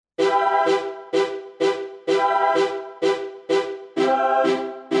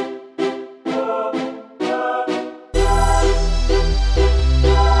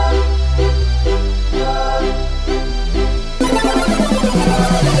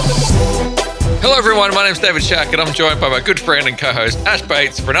everyone, my name's David Shack and I'm joined by my good friend and co-host Ash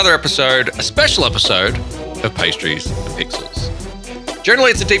Bates for another episode, a special episode of Pastries and Pixels.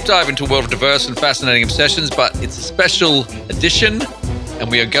 Generally, it's a deep dive into a world of diverse and fascinating obsessions, but it's a special edition and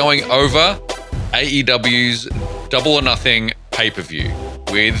we are going over AEW's Double or Nothing pay-per-view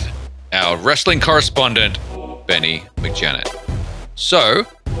with our wrestling correspondent, Benny McJanet. So,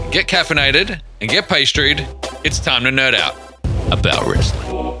 get caffeinated and get pastried. It's time to nerd out about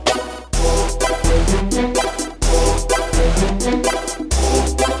wrestling.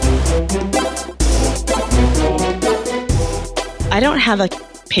 I don't have a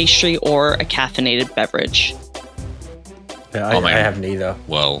pastry or a caffeinated beverage. Yeah, I have neither.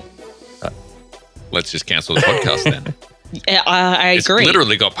 Well, let's just cancel the podcast then. I agree. It's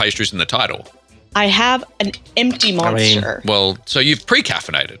literally got pastries in the title. I have an empty Monster. Well, so you've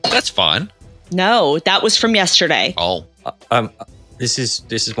pre-caffeinated. That's fine. No, that was from yesterday. Oh. This is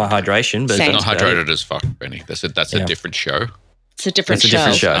my hydration, but Same. Not hydrated as fuck, Benny. That's a different show. It's a different That's show. a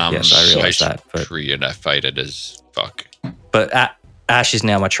different show. Yes, I realize that. But Pastry-faded as fuck. Ash is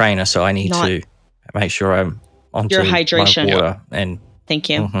now my trainer, so I need to make sure I'm on Your hydration. my water. And Thank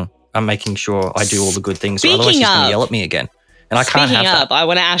you. I'm making sure I do all the good things. Speaking Otherwise, he's going of- to yell at me again. And I can't have that. I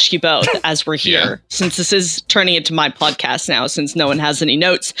want to ask you both as we're here, since this is turning into my podcast now, since no one has any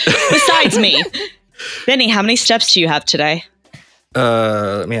notes besides me. Benny, how many steps do you have today?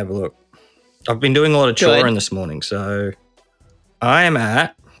 Let me have a look. I've been doing a lot of choring this morning, so I am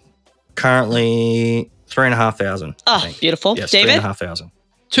at currently 3,500. Oh, beautiful. Yes, David? 3,500.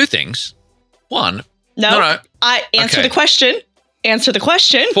 Two things. One. No. I answer Okay. the question. Answer the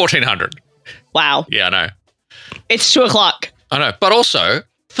question. 1,400. Wow. Yeah, I know. It's 2:00. I know. But also,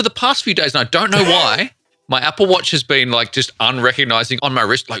 for the past few days, and I don't know why, my Apple Watch has been like just unrecognizing on my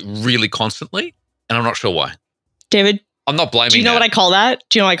wrist like really constantly. And I'm not sure why. David, I'm not blaming do you know what I call that?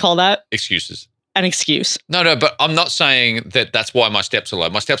 Do you know what I call that? excuses. An excuse. No, but I'm not saying that that's why my steps are low.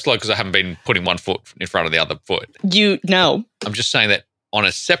 My steps are low because I haven't been putting one foot in front of the other foot. You know. I'm just saying that on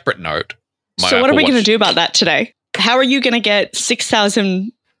a separate note, my So what Apple are we going to Watch- do about that today? How are you going to get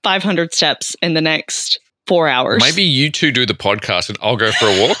 6,500 steps in the next 4 hours? Maybe you two do the podcast and I'll go for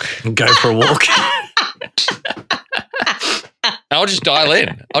a walk. Go for a walk. I'll just dial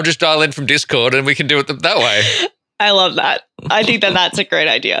in. I'll just dial in from Discord and we can do it that way. I love that. I think that that's a great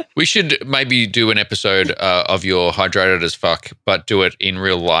idea. We should maybe do an episode of your hydrated as fuck, but do it in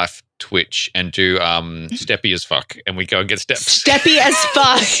real life Twitch and do steppy as fuck and we go and get steps. Steppy as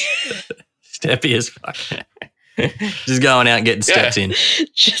fuck. Steppy as fuck. Just going out and getting steps in.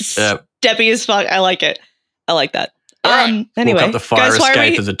 Just steppy as fuck. I like it. I like that. All right. Anyway, Walk up the fire guys, why are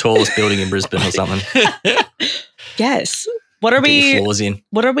escape we- of the tallest building in Brisbane or something. Yes. What are Get your we floors in.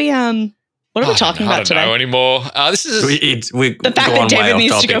 what are we talking about I don't today? know anymore. This is We're The fact that David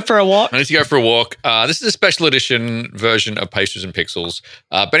needs to go for a walk. I need to go for a walk. This is a special edition version of Pastries and Pixels.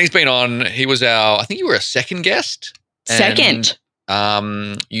 Benny's been on. He was I think you were a second guest. Second.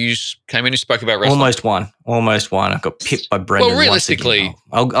 You came in and spoke about wrestling. Almost one. I got pipped by Brendan. Well, realistically,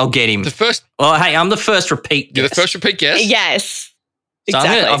 once again. I'll get him. The first, Oh, hey, I'm the first repeat. you're the guest. first repeat guest. Yes. So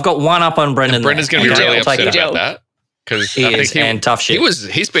Exactly. I've got one up on Brendan. And Brendan's going to be You really do. upset You do. about that because He I think is, and tough shit.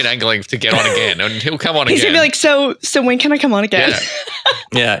 He's been angling to get on again, and he'll come on He's again. gonna be like, so when can I come on again?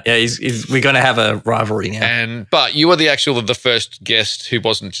 Yeah. Yeah. We're going to have a rivalry now. But you were the first guest who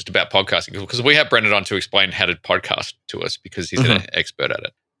wasn't just about podcasting because we had Brendan on to explain how to podcast to us because he's an expert at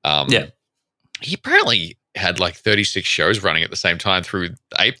it. Yeah. He apparently had like 36 shows running at the same time through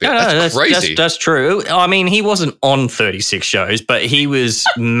 8-bit. No, That's crazy. That's true. I mean, he wasn't on 36 shows, but he was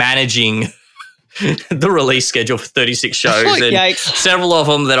managing the release schedule for 36 shows like- and Yikes. several of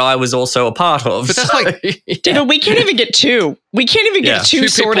them that I was also a part of. But that's So, like- David, we can't even get two. We can't even get two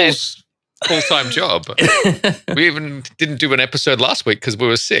sorted. people's full-time job. We even didn't do an episode last week because we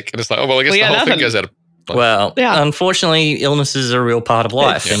were sick. And it's like, oh, well, I guess We the got whole thing nothing. goes out of... Well, Yeah. unfortunately, illness is a real part of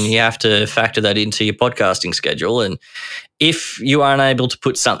life, Yeah. and you have to factor that into your podcasting schedule. And if you aren't able to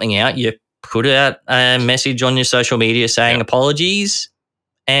put something out, you put out a message on your social media saying apologies,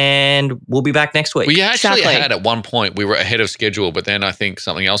 and we'll be back next week. We actually Exactly. had at one point, we were ahead of schedule, but then I think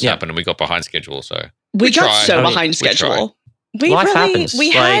something else happened and we got behind schedule. So We got tried. so I mean, behind we schedule. We Life really happens. we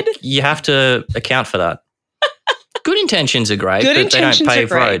Like, had you have to account for that. Good intentions are great, good but intentions they don't are pave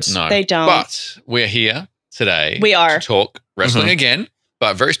great. roads. no. They don't. But we're here today We are. to talk wrestling Mhm. again,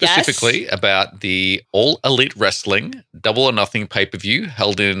 but very specifically about the All Elite Wrestling Double or Nothing pay-per-view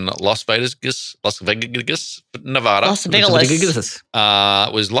held in Las Vegas, Nevada. Las Vegas.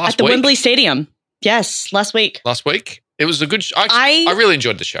 It was last At the week. Wembley Stadium. Yes, last week. Last week. It was a good show. I really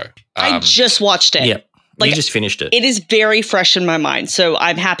enjoyed the show. I just watched it. Yep. You just finished it. It is very fresh in my mind, so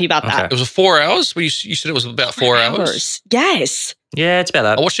I'm happy about that. It was 4 hours? You said it was about 4 hours? Yes. Yeah, it's about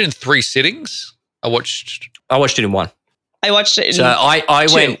that. I watched it in 3 sittings. I watched it in 1. I watched it in So I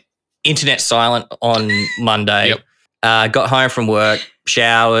 2. went internet silent on Monday. Yep. Got home from work,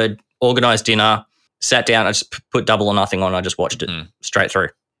 showered, organised dinner, sat down. I just put Double or Nothing on. I just watched it straight through.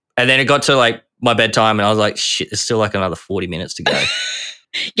 And then it got to like my bedtime and I was like, shit, there's still like another 40 minutes to go.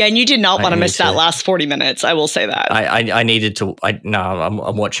 Yeah, and you did not want to miss that last 40 minutes. I will say that. I needed to.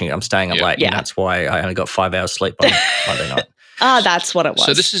 I'm watching it. I'm staying up late, and that's why I only got 5 hours sleep on Monday night. That's what it was.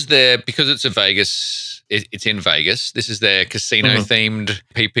 So this is because it's a Vegas. It's in Vegas. This is their casino themed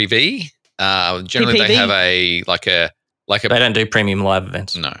PPV. Generally, PPV? they have a They don't do premium live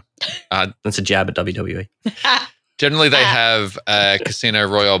events. No, that's a jab at WWE. Generally, they have a Casino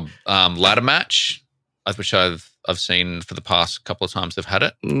Royale ladder match, which I've seen for the past couple of times they've had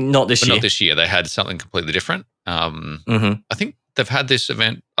it. Not this year. Not this year. They had something completely different. I think they've had this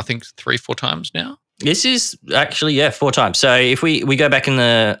event, 3-4 times now. This is actually, 4 times. So if we go back in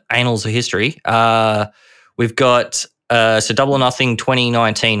the annals of history, we've got, so Double or Nothing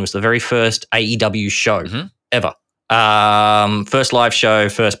 2019 was the very first AEW show ever. First live show,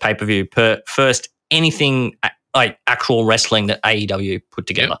 first pay-per-view, first anything like actual wrestling that AEW put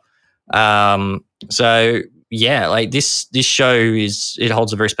together. So yeah, like this show it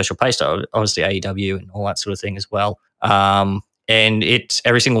holds a very special place to obviously AEW and all that sort of thing as well. And it's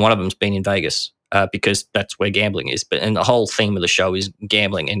every single one of them's been in Vegas because that's where gambling is. And the whole theme of the show is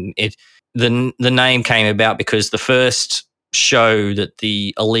gambling. And the name came about because the first show that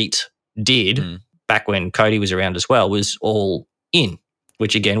the Elite did back when Cody was around as well was All In,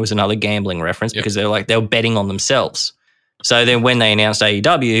 which again was another gambling reference because they were betting on themselves. So then when they announced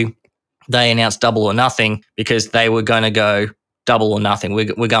AEW, they announced Double or Nothing because they were going to go Double or Nothing.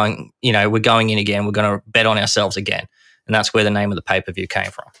 We're going in again. We're going to bet on ourselves again. And that's where the name of the pay-per-view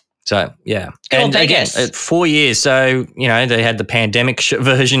came from. So, yeah. And again, 4 years. So, they had the pandemic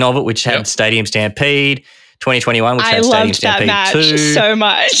version of it, which had Stadium Stampede. 2021, which had Stadium Stampede 2. I loved that match so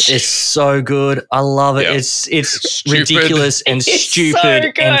much. It's so good. I love it. Yep. It's ridiculous and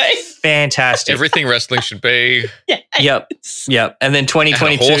stupid and fantastic. Everything wrestling should be. Yep. And then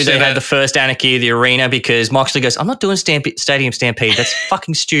 2022, they had the first Anarchy of the Arena because Moxley goes, I'm not doing Stadium Stampede. That's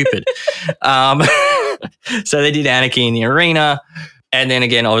fucking stupid. So they did Anarchy in the Arena. And then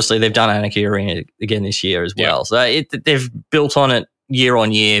again, obviously, they've done Anarchy Arena again this year as well. Yep. So they've built on it year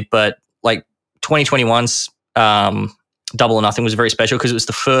on year, but like 2021's Double or Nothing was very special because it was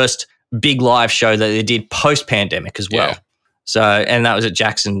the first big live show that they did post-pandemic as well. Yeah. So, and that was at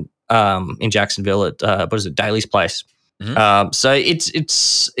in Jacksonville at Daly's Place. So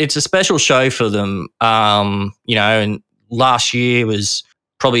it's a special show for them. And last year was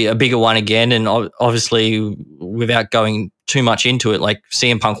probably a bigger one again, and obviously without going too much into it, like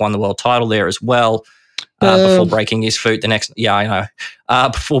CM Punk won the world title there as well. Before breaking his foot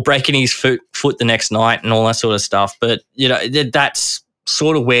before breaking his foot the next night and all that sort of stuff. But, that's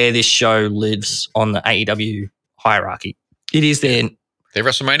sort of where this show lives on the AEW hierarchy. It is their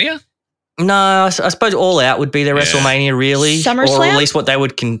WrestleMania? No, I suppose All Out would be their WrestleMania, really. SummerSlam? Or at least what they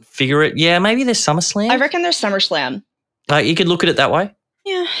would configure it. Yeah, maybe there's SummerSlam. I reckon there's SummerSlam. You could look at it that way.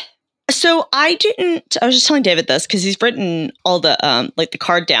 Yeah. So I was just telling David this because he's written all the the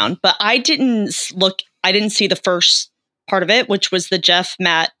card down, but I didn't see the first part of it, which was the Jeff,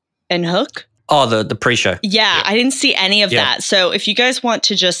 Matt, and Hook. Oh, the pre-show. Yeah, I didn't see any of that. So if you guys want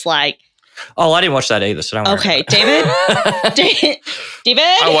to just Oh, I didn't watch that either, so don't worry. Okay, David? David?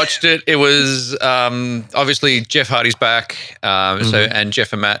 I watched it. It was obviously Jeff Hardy's back, and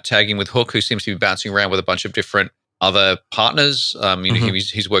Jeff and Matt tagging with Hook, who seems to be bouncing around with a bunch of different other partners.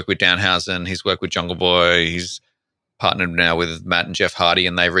 He's worked with Danhausen, he's worked with Jungle Boy, he's partnered now with Matt and Jeff Hardy,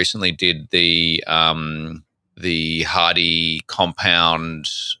 and they recently did the Hardy compound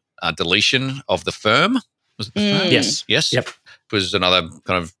deletion of the Firm. Was it the Firm? Yes. Yep. It was another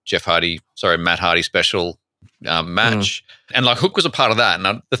kind of Matt Hardy special match. And Hook was a part of that.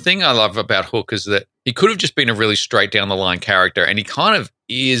 And the thing I love about Hook is that he could have just been a really straight down the line character, and he kind of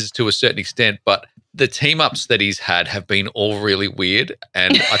is to a certain extent, but the team ups that he's had have been all really weird.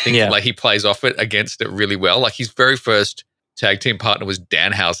 And I think he plays off it against it really well. His very first tag team partner was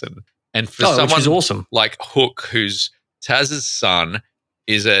Danhausen. And for someone which is awesome. Like Hook, who's Taz's son,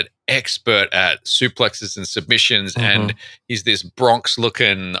 is an expert at suplexes and submissions, and he's this Bronx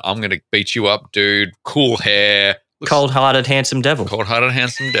looking, I'm going to beat you up, dude, cool hair. Cold-hearted, handsome devil.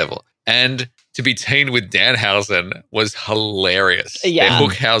 And to be teamed with Danhausen was hilarious. Yeah. Their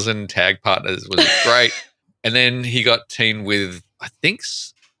Hookhausen tag partners was great. And then he got teamed with, I think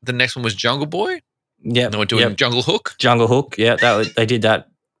the next one was Jungle Boy. Yeah, And they were doing Jungle Hook. Jungle Hook. Yeah, they did that.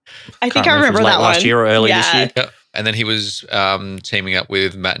 I think I remember that last year or early this year. Yeah. And then he was teaming up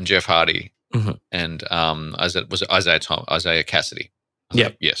with Matt and Jeff Hardy and Isaiah Cassidy.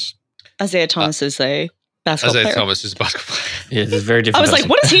 Yep. Yes. Isaiah Thomas is a basketball player. Isaiah Thomas is a basketball player. Yeah, it's very different. I was like,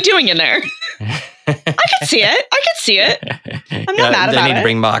 what is he doing in there? I could see it. I'm not mad about it. They need to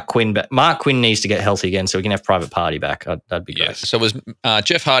bring Mark Quinn back. Mark Quinn needs to get healthy again so we can have Private Party back. That'd be great. Yes. So it was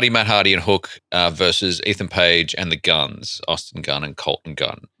Jeff Hardy, Matt Hardy, and Hook versus Ethan Page and the Guns, Austin Gunn and Colton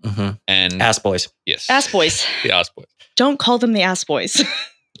Gunn. And Ass Boys. Yes. Ass Boys. The Ass Boys. Don't call them the Ass Boys.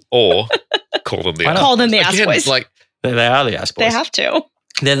 Or call them the Ass Boys. Call them the Ass Boys. Like, they are the Ass Boys. They have to.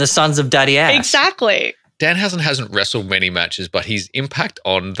 They're the sons of Daddy Ass. Exactly. Danhausen hasn't wrestled many matches, but his impact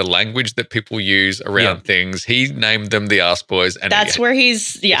on the language that people use around things, he named them the Ass Boys. And that's where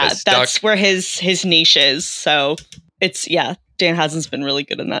that's where his niche is. So it's, Danhausen's been really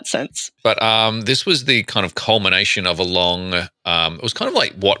good in that sense. But this was the kind of culmination of a long, it was kind of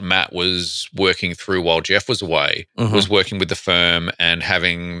like what Matt was working through while Jeff was away, was working with the firm and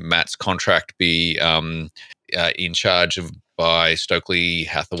having Matt's contract be in charge of by Stokely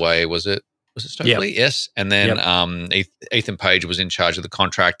Hathaway, was it? Was it Stokely? Yep. Yes. And then Ethan Page was in charge of the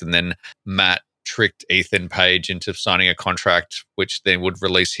contract, and then Matt tricked Ethan Page into signing a contract, which then would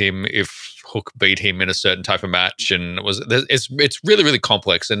release him if Hook beat him in a certain type of match. And it's really, really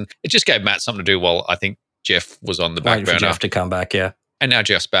complex, and it just gave Matt something to do while I think Jeff was on the back burner. For Jeff to come back, yeah. And now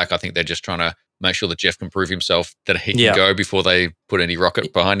Jeff's back. I think they're just trying to make sure that Jeff can prove himself that he can go before they put any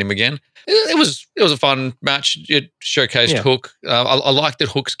rocket behind him again. It was a fun match. It showcased Hook. I like that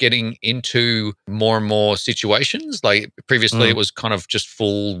Hook's getting into more and more situations. Like previously, it was kind of just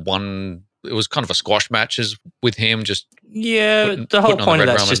full one. It was kind of a squash matches with him. Just the whole point of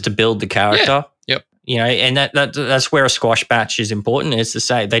that's just to build the character. Yep. You know, and that's where a squash match is important. It's the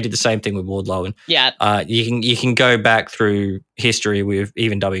same. They did the same thing with Wardlow, and you can go back through history with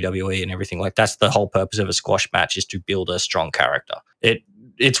even WWE and everything. Like that's the whole purpose of a squash match, is to build a strong character.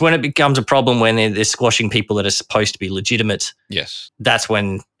 It's when it becomes a problem when they're squashing people that are supposed to be legitimate. Yes, that's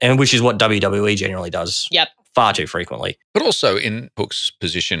when, and which is what WWE generally does. Yep. Far too frequently. But also in Hook's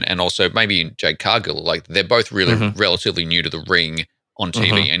position, and also maybe in Jade Cargill, like they're both really relatively new to the ring on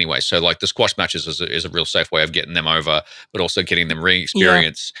TV anyway. So like the squash matches is a real safe way of getting them over, but also getting them ring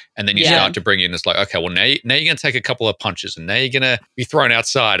experience. And then you start to bring in, it's like, okay, well now you're going to take a couple of punches, and now you're going to be thrown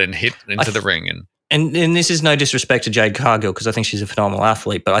outside and hit into the ring. And this is no disrespect to Jade Cargill, because I think she's a phenomenal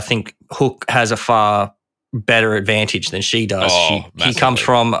athlete, but I think Hook has a far better advantage than she does. He comes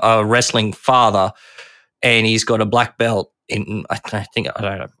from a wrestling father, and he's got a black belt in, I think, I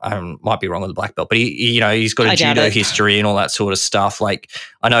don't know, I might be wrong with the black belt, but he's got a judo history and all that sort of stuff. Like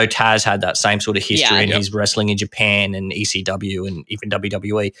I know Taz had that same sort of history, and he's wrestling in Japan and ECW and even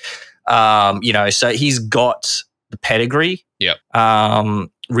WWE. So he's got the pedigree. Yep.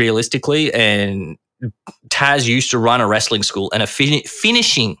 Realistically, and Taz used to run a wrestling school and a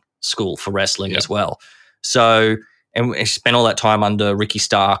finishing school for wrestling as well. So, and he spent all that time under Ricky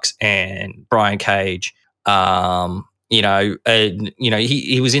Starks and Brian Cage. He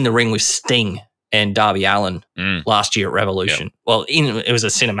was in the ring with Sting and Darby Allin last year at Revolution. Yep. Well, it was a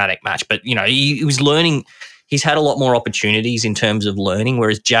cinematic match, but he was learning. He's had a lot more opportunities in terms of learning,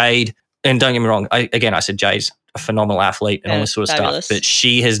 whereas Jade, and don't get me wrong, I said Jade's a phenomenal athlete and all this sort of stuff, but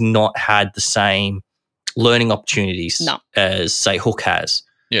she has not had the same learning opportunities as, say, Hook has.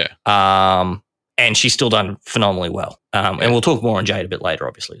 Yeah. And she's still done phenomenally well. And we'll talk more on Jade a bit later,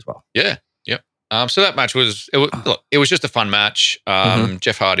 obviously, as well. Yeah. Yep. So that match was just a fun match.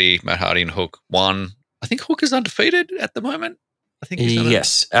 Jeff Hardy, Matt Hardy, and Hook won. I think Hook is undefeated at the moment. I think he's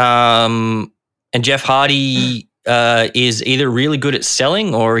yes. And Jeff Hardy is either really good at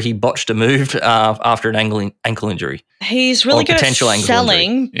selling, or he botched a move after an ankle injury. He's really good at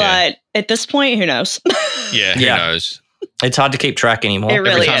selling, but at this point, who knows? Who knows? It's hard to keep track anymore.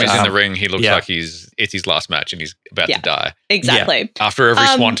 Every time he's in the ring, he looks like it's his last match and he's about to die. Exactly. Yeah. After every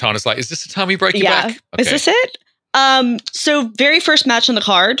swanton, it's like, is this the time you break your back? Okay. Is this it? So very first match on the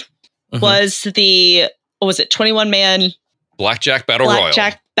card was the, 21-man Blackjack Battle Royal.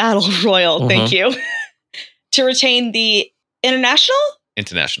 Blackjack Battle Royal. Thank you. To retain the International?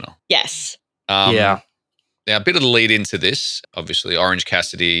 Yes. Now, a bit of the lead into this, obviously, Orange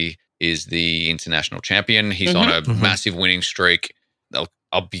Cassidy is the international champion. He's on a massive winning streak.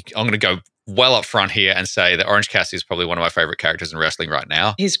 I'm going to go well up front here and say that Orange Cassidy is probably one of my favorite characters in wrestling right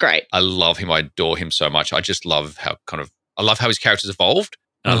now. He's great. I love him. I adore him so much. I just love how his character's evolved.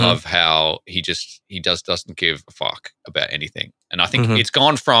 I love how he doesn't give a fuck about anything. And I think it's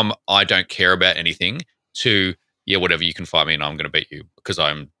gone from I don't care about anything to, whatever, you can fight me and I'm going to beat you because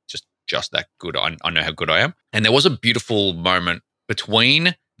I'm just just that good. I know how good I am. And there was a beautiful moment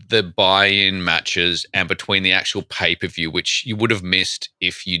between the buy-in matches and between the actual pay-per-view, which you would have missed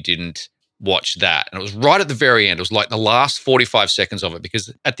if you didn't watch that. And it was right at the very end. It was like the last 45 seconds of it,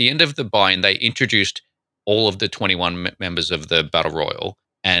 because at the end of the buy-in, they introduced all of the 21 members of the Battle Royal,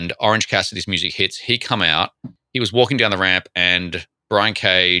 and Orange Cassidy's music hits. He come out. He was walking down the ramp, and Brian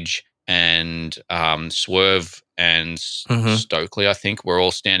Cage and Swerve and Stokely, I think, were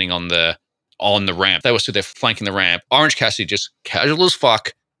all standing on the ramp. They were stood there flanking the ramp. Orange Cassidy just casual as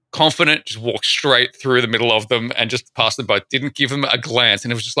fuck, confident, just walked straight through the middle of them and just passed them both. Didn't give them a glance.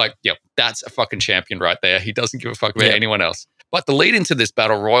 And it was just like, yep, that's a fucking champion right there. He doesn't give a fuck about anyone else. But the lead into this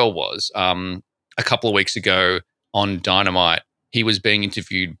Battle Royal was a couple of weeks ago on Dynamite, he was being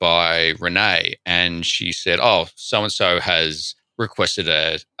interviewed by Renee, and she said, oh, so-and-so has requested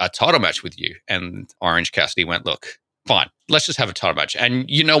a title match with you. And Orange Cassidy went, look, fine, let's just have a title match. And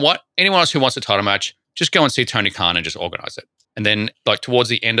you know what? Anyone else who wants a title match, just go and see Tony Khan and just organize it. And then like towards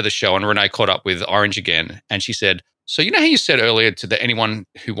the end of the show, and Renee caught up with Orange again, and she said, so you know how you said earlier that anyone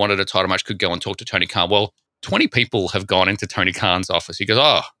who wanted a title match could go and talk to Tony Khan? Well, 20 people have gone into Tony Khan's office. He goes,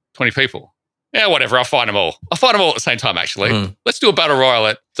 oh, 20 people. Yeah, whatever. I'll find them all. I'll find them all at the same time, actually. Let's do a Battle Royal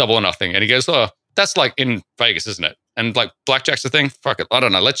at Double or Nothing. And he goes, oh, that's like in Vegas, isn't it? And like Blackjack's the thing? Fuck it. I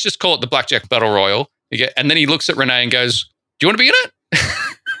don't know. Let's just call it the Blackjack Battle Royal. And then he looks at Renee and goes, do you want to be in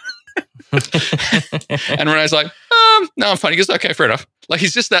it? And Renee's like, no, I'm fine. He goes, okay, fair enough. Like,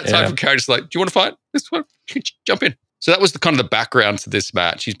 he's just that type of character. Just like, do you want to fight? This one, jump in. So that was the kind of the background to this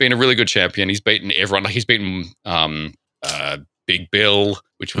match. He's been a really good champion. He's beaten everyone. Like, he's beaten Big Bill,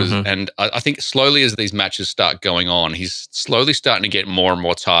 which was, and I think slowly as these matches start going on, he's slowly starting to get more and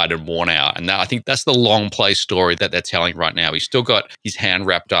more tired and worn out. And I think that's the long play story that they're telling right now. He's still got his hand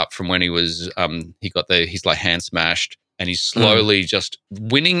wrapped up from when he was, he's like hand smashed, and he's slowly just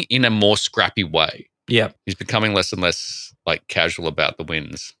winning in a more scrappy way. Yeah. He's becoming less and less like casual about the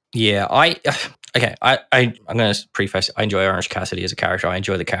wins. Yeah. I'm going to preface, I enjoy Orange Cassidy as a character. I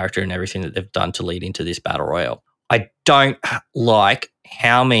enjoy the character and everything that they've done to lead into this Battle Royal. I don't like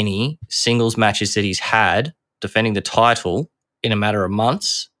how many singles matches that he's had defending the title in a matter of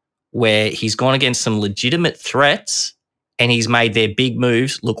months, where he's gone against some legitimate threats and he's made their big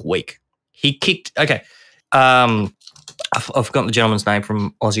moves look weak. He kicked, I've forgotten the gentleman's name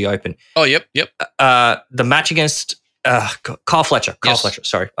from Aussie Open. Oh, yep. The match against Kyle Fletcher. Fletcher,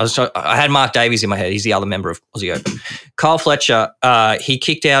 sorry. I had Mark Davies in my head. He's the other member of Aussie Open. Kyle Fletcher, he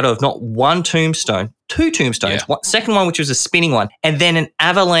kicked out of not one tombstone, two tombstones. Yeah. Second one, which was a spinning one, and then an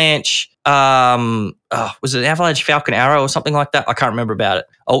avalanche. Was it an avalanche Falcon Arrow or something like that? I can't remember about it.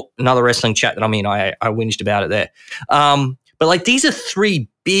 Oh, another wrestling chat that I'm in. I whinged about it there. But like, these are three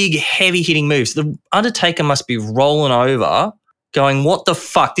big, heavy hitting moves. The Undertaker must be rolling over, going, "What the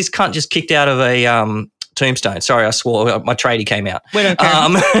fuck? This cunt just kicked out of a tombstone." Sorry, I swore. My tradie came out. We don't care.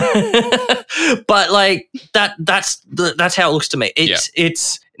 But like that's how it looks to me.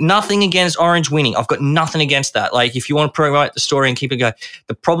 It's nothing against Orange winning. I've got nothing against that. Like, if you want to promote the story and keep it going,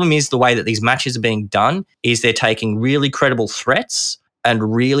 the problem is the way that these matches are being done is they're taking really credible threats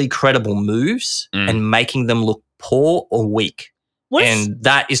and really credible moves and making them look poor or weak. And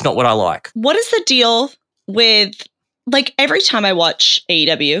that is not what I like. What is the deal with, like, every time I watch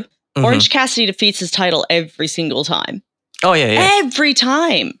AEW, Orange Cassidy defeats his title every single time. Oh, yeah. Every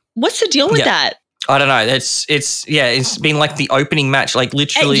time. What's the deal with that? I don't know. It's been like the opening match, like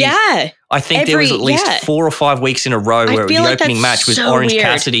literally. I think there was at least 4 or 5 weeks in a row where the opening match was so Orange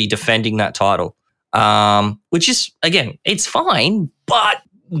Cassidy defending that title. Which is, again, it's fine, but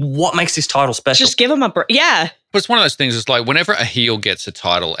what makes this title special? Just give him a break. Yeah. But it's one of those things, it's like whenever a heel gets a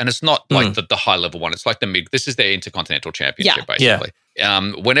title, and it's not like the high level one, it's like the mid, this is their Intercontinental Championship, basically.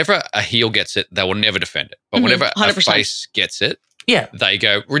 Yeah. Whenever a heel gets it, they will never defend it. But whenever 100%. A face gets it, they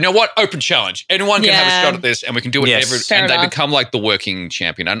go, you know what? Open challenge. Anyone can have a shot at this, and we can do it and they become like the working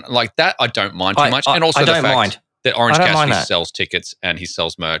champion. And like that, I don't mind too much. And also the fact that Orange Cassidy sells tickets and he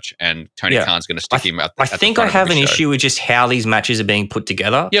sells merch, and Tony Khan's going to stick him out. I think I have an issue with just how these matches are being put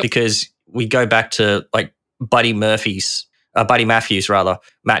together because we go back to like Buddy Matthews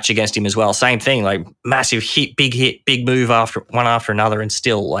match against him as well. Same thing, like massive hit, big move after another, and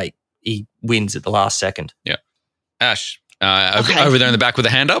still like he wins at the last second. Yeah. Ash, over there in the back with a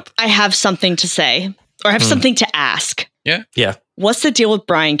hand up. I have something to say, or I have something to ask. Yeah. What's the deal with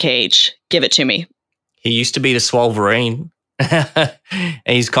Brian Cage? Give it to me. He used to be the Swolverine, and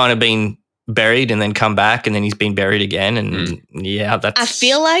he's kind of been buried and then come back, and then he's been buried again. And yeah, that's. I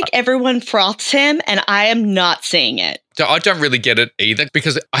feel like everyone froths him, and I am not seeing it. So I don't really get it either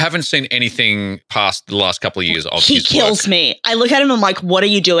because I haven't seen anything past the last couple of years of He his kills work. me. I look at him, I'm like, what are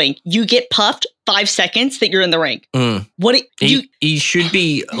you doing? You get puffed 5 seconds that you're in the ring. What you? He should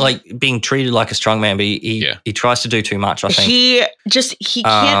be like being treated like a strongman, but he tries to do too much, I think. He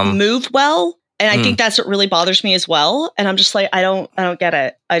can't move well. And I think that's what really bothers me as well. And I'm just like, I don't get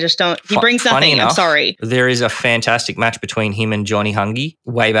it. I just don't. He brings nothing. Enough, I'm sorry. There is a fantastic match between him and Johnny Hungy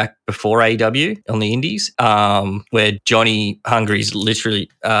way back before AEW on the Indies, where Johnny Hungy's literally,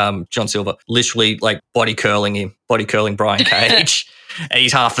 John Silver, literally like body curling Brian Cage. And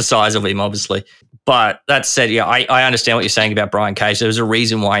he's half the size of him, obviously. But that said, yeah, I understand what you're saying about Brian Cage. There was a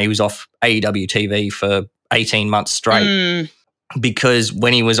reason why he was off AEW TV for 18 months straight. Because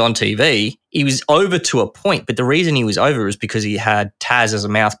when he was on TV, he was over to a point. But the reason he was over is because he had Taz as a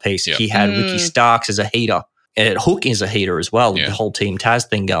mouthpiece. Yep. He had Ricky Starks as a heater. And Hook is a heater as well, with the whole Team Taz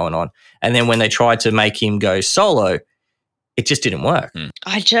thing going on. And then when they tried to make him go solo, it just didn't work.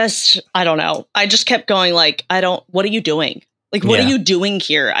 I don't know. I just kept going like, what are you doing? Like, what are you doing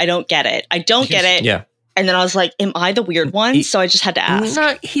here? I don't get it. I don't get it. Yeah. And then I was like, am I the weird one? So I just had to ask.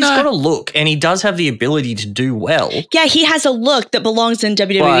 No, he's got a look, and he does have the ability to do well. Yeah, he has a look that belongs in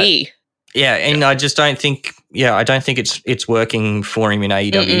WWE. And I just don't think, I don't think it's working for him in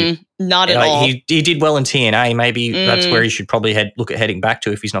AEW. Not at all. He did well in TNA. Maybe that's where he should probably look at heading back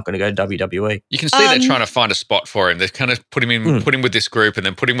to if he's not going to go to WWE. You can see they're trying to find a spot for him. They kind of put him with this group, and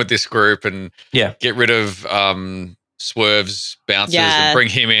then put him with this group, and get rid of Swerve's bouncers and bring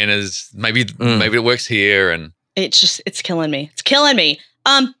him in as maybe it works here. And it's killing me. It's killing me.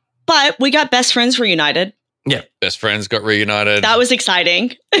 But we got Best Friends reunited. Yeah. Best Friends got reunited. That was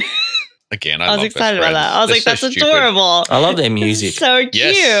exciting. Again, I was excited about that. I was like, that's adorable. I love their music. So cute.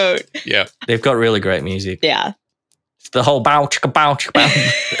 Yes. Yeah. They've got really great music. Yeah. The whole bow chicka bow chicka bow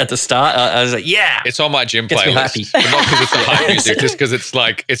at the start. I was like, yeah. It's on my gym playlist. But not because it's the hype music, just because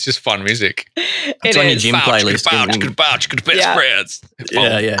it's just fun music. It's on your gym playlist. Best Friends.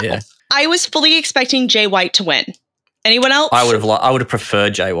 Yeah. I was fully expecting Jay White to win. Anyone else? I would have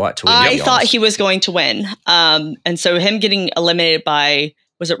preferred Jay White to win. I thought he was going to win. And so him getting eliminated by,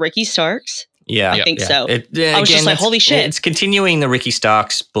 was it Ricky Starks? Yeah, I think so. I was just like, holy shit. It's continuing the Ricky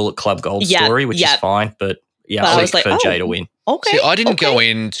Starks Bullet Club Gold story, which is fine, but I was like, for Jay to win. Okay. See, I didn't go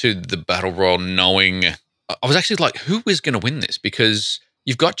into the Battle Royal knowing, I was actually like, who is going to win this? Because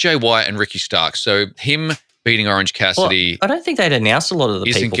you've got Jay White and Ricky Starks, so him beating Orange Cassidy. Well, I don't think they'd announced a lot of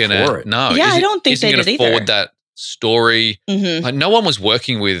the people for it. No. Yeah, I don't think they did either. Forward that story. Like, no one was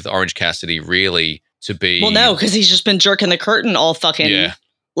working with Orange Cassidy really to be. Well, no, because he's just been jerking the curtain all fucking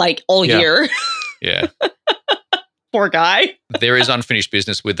all year. Yeah. Poor guy. There is unfinished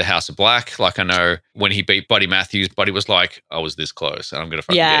business with the House of Black. Like, I know when he beat Buddy Matthews, Buddy was like, I was this close and I'm going to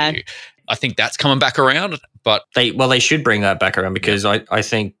fucking get you. I think that's coming back around, but they should bring that back around because I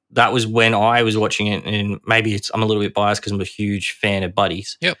think that was when I was watching it, and maybe I'm a little bit biased because I'm a huge fan of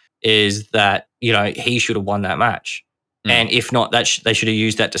Buddy's. Yep. Is that, he should have won that match. And if not, they should have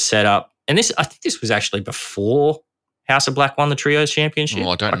used that to set up. And I think this was actually before House of Black won the Trios Championship.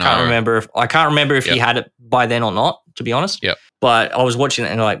 I don't know. I can't remember if he had it by then or not, to be honest. Yep. But I was watching it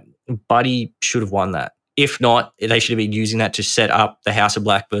and like, Buddy should have won that. If not, they should have been using that to set up the House of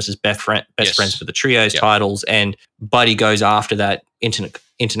Black versus Best Friends for the Trios titles, and Buddy goes after that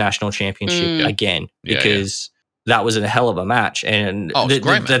international championship again because that was a hell of a match. And it's a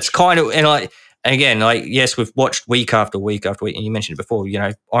great match. That's kind of, and like, again, like, yes, we've watched week after week after week, and you mentioned it before,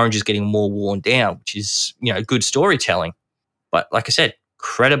 Orange is getting more worn down, which is, good storytelling. But like I said,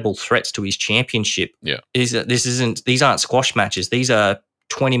 credible threats to his championship. Yeah. These aren't squash matches. These are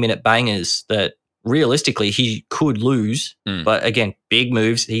 20-minute bangers that realistically he could lose. But again, big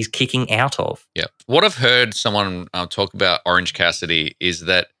moves he's kicking out of. Yeah. What I've heard someone talk about Orange Cassidy is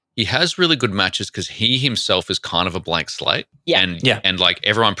that he has really good matches because he himself is kind of a blank slate. Yeah. And like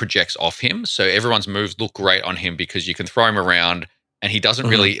everyone projects off him. So everyone's moves look great on him because you can throw him around and he doesn't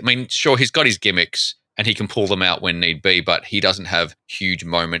really, I mean, sure, he's got his gimmicks and he can pull them out when need be, but he doesn't have huge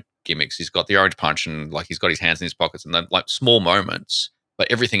moment gimmicks. He's got the orange punch and like he's got his hands in his pockets and then like small moments,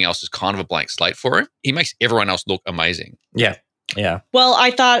 but everything else is kind of a blank slate for him. He makes everyone else look amazing. Yeah. Yeah. Well,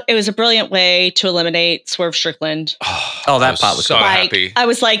 I thought it was a brilliant way to eliminate Swerve Strickland. That part was so cool. happy. I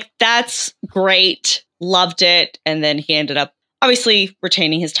was like, that's great. Loved it. And then he ended up obviously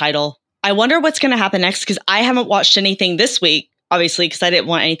retaining his title. I wonder what's going to happen next because I haven't watched anything this week, obviously, because I didn't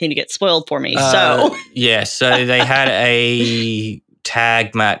want anything to get spoiled for me. So they had a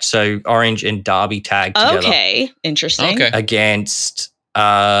tag match. So Orange and Darby tagged together. Okay. Interesting. Okay. Against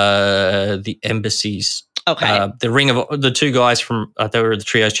The Embassies. Okay. The two guys from they were the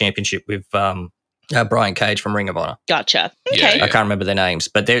Trios Championship with Brian Cage from Ring of Honor. Gotcha. Yeah, Okay. yeah. I can't remember their names,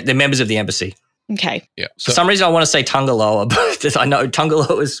 but they're members of the Embassy. Okay. Yeah. For some reason, I want to say Tungaloa, but I know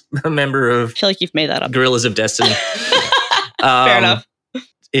Tungaloa is a member of I feel like you've made that up. Gorillas of Destiny. Fair enough.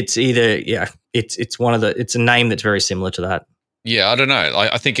 It's either it's one of the. It's a name that's very similar to that. Yeah, I don't know.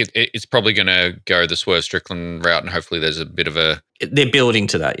 I think it's probably going to go the Swerve Strickland route, and hopefully there's a bit of a. They're building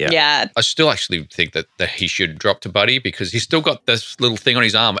to that. Yeah. I still actually think that he should drop to Buddy because he's still got this little thing on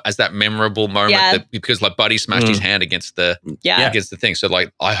his arm as that memorable moment because like Buddy smashed his hand against the thing. So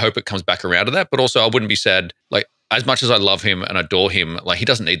like I hope it comes back around to that, but also I wouldn't be sad like. As much as I love him and adore him, like he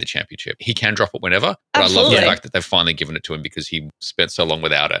doesn't need the championship. He can drop it whenever. But Absolutely. I love the fact that they've finally given it to him because he spent so long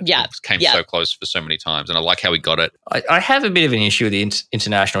without it. Yeah. It came so close for so many times. And I like how he got it. I have a bit of an issue with the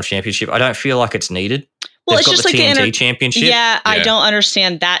international championship. I don't feel like it's needed. Well, They've it's got just the like TNT championship. Yeah, I don't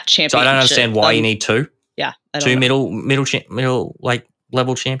understand that championship. So I don't understand why you need two. Yeah. Two middle like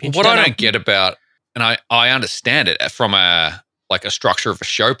level championships. What I don't get about, and I understand it from a structure of a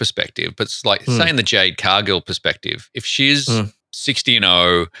show perspective, but it's like saying the Jade Cargill perspective. If she's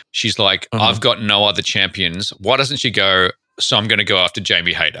 60-0, she's like, I've got no other champions. Why doesn't she go, so I'm going to go after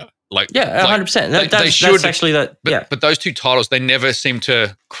Jamie Hayter? Like, 100%. That's actually that. But those two titles, they never seem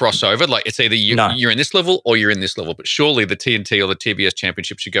to cross over. Like it's either you're in this level or you're in this level. But surely the TNT or the TBS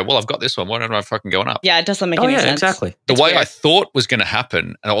championship should go, well, I've got this one. Why don't I fucking going up? Yeah, it doesn't make any sense. Exactly. The way I thought was going to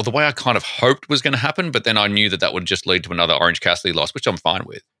happen, or the way I kind of hoped was going to happen, but then I knew that would just lead to another Orange Cassidy loss, which I'm fine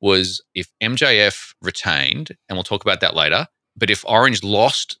with, was if MJF retained, and we'll talk about that later, but if Orange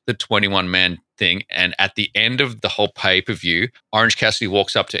lost the 21-man thing and at the end of the whole pay-per-view, Orange Cassidy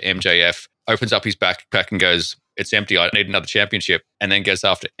walks up to MJF, opens up his backpack and goes, it's empty, I need another championship, and then goes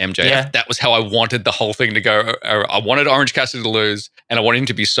after MJF. Yeah. That was how I wanted the whole thing to go. I wanted Orange Cassidy to lose, and I wanted him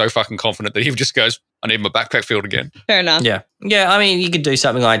to be so fucking confident that he just goes, I need my backpack filled again. Fair enough. Yeah. Yeah, I mean, you could do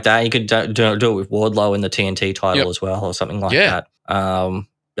something like that. You could do it with Wardlow in the TNT title as well or something like that. I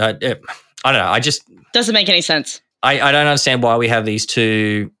don't know. I just... Doesn't make any sense. I don't understand why we have these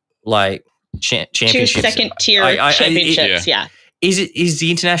two, like, championships. Two second-tier championships, Is the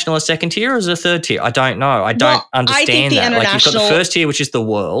international a second tier or is it a third tier? I don't know. I don't understand that. Like you've got the first tier, which is the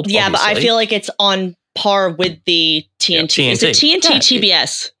world. Yeah, obviously. but I feel like it's on par with the TNT. TNT. Is it TNT,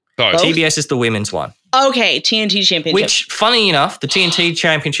 TBS? TBS is the women's one. Okay, TNT championship. Which, funny enough, the TNT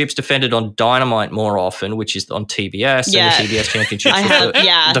championship's defended on Dynamite more often, which is on TBS, and the TBS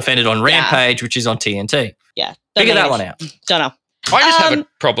championship's defended on Rampage, which is on TNT. Yeah. Figure that one out. Don't know. I just have a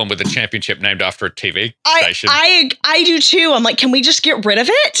problem with a championship named after a TV station. I do too. I'm like, can we just get rid of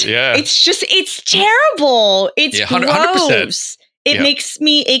it? Yeah. It's terrible. It's 100%. Gross. It makes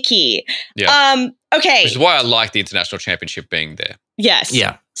me icky. Yeah. Okay. Which is why I like the international championship being there. Yes.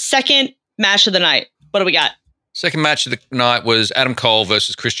 Yeah. Second match of the night. What do we got? Second match of the night was Adam Cole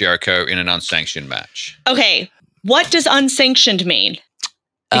versus Chris Jericho in an unsanctioned match. Okay. What does unsanctioned mean?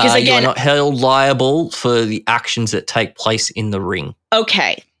 Because again, you are not held liable for the actions that take place in the ring.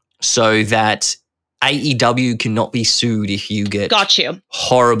 Okay. So that AEW cannot be sued if you get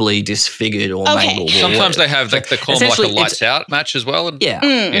horribly disfigured or mangled. Sometimes they have they call them like a lights out match as well. Yeah.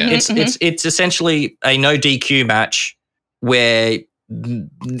 It's essentially a no DQ match where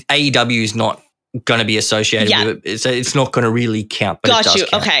AEW is not going to be associated with it. So it's not going to really count. But it does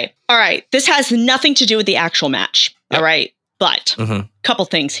count. Okay. All right. This has nothing to do with the actual match. Yep. All right. But couple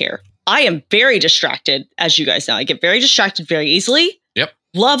things here. I am very distracted, as you guys know. I get very distracted very easily. Yep.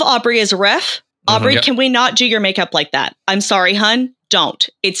 Love Aubrey as a ref. Aubrey, can we not do your makeup like that? I'm sorry, hun. Don't.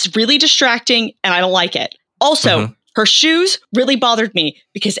 It's really distracting and I don't like it. Also, her shoes really bothered me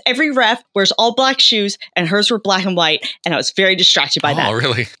because every ref wears all black shoes and hers were black and white, and I was very distracted by that. Oh,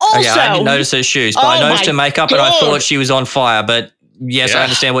 really? Also, I didn't notice her shoes, but I noticed her makeup and I thought she was on fire. But yes, I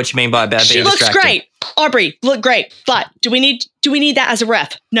understand what you mean by about being distracted. She looks great. Aubrey, look great. But do we need that as a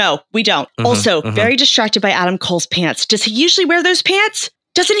ref? No, we don't. Also, very distracted by Adam Cole's pants. Does he usually wear those pants?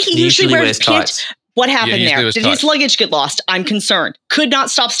 Doesn't he usually wear his pants? What happened there? Did his luggage get lost? I'm concerned. Could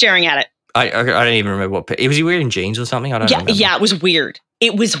not stop staring at it. I don't even remember what. Was he wearing jeans or something? I don't remember. Yeah, it was weird.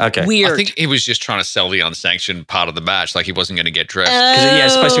 It was weird. I think he was just trying to sell the unsanctioned part of the match, like he wasn't going to get dressed. Because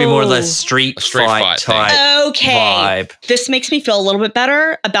it's supposed to be more or less street fight type vibe. This makes me feel a little bit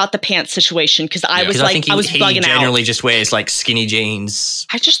better about the pants situation because I was like, I was bugging out. He generally just wears like skinny jeans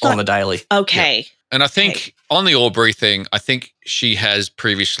on the daily. Okay. Yeah. And I think on the Aubrey thing, I think she has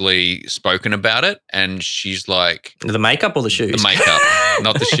previously spoken about it and she's like... The makeup or the shoes? The makeup,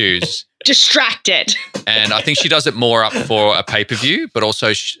 not the shoes. Distracted. And I think she does it more up for a pay-per-view, but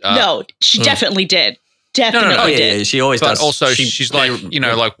also... no, she definitely did. definitely Oh, yeah, did. yeah, she always But does. also, she's like,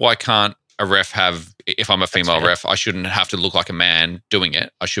 like, why can't a ref have, if I'm a female fair. ref, I shouldn't have to look like a man doing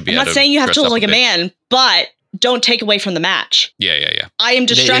it. I should be I'm able not to saying you have dress to look up like a bit. man, but don't take away from the match. Yeah. I am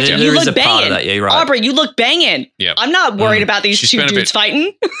distracted. There You is look a part of banging. that, yeah, you're right. Aubrey, you look banging. Yep. I'm not worried about these She's two been a dudes bit-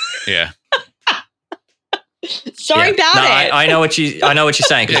 fighting. Yeah. Sorry about it. I know what you're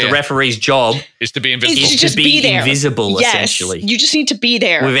saying, because Yeah. the referee's job Is to be invisible. Is is just to be be there. invisible, Yes, essentially, you just need to be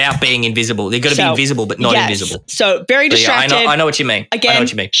there. without being invisible. They've got to be So, invisible, but not yes. invisible. So very But yeah, distracted. I know what you mean. I know Again, what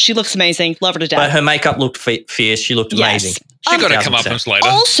you mean. she looks amazing. Love her to death. But her makeup looked fierce. She looked Yes. amazing. She got a 1000%. comeuppance later.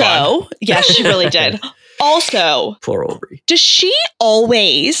 Fine. Also, yeah, she really did. Also, Poor Aubrey. does she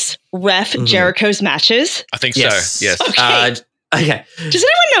always ref Mhm. Jericho's matches? I think Yes. so. Yes. Okay. Okay. Does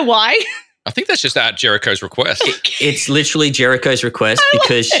anyone know why? I think that's just at Jericho's request. It's literally Jericho's request,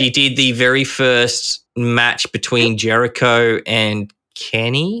 because she did the very first match between Jericho and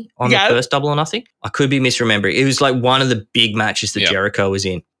Kenny on Yeah. the first Double or Nothing. I could be misremembering. It was like one of the big matches that Yep. Jericho was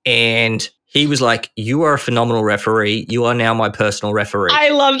in. And he was like, "You are a phenomenal referee. You are now my personal referee." I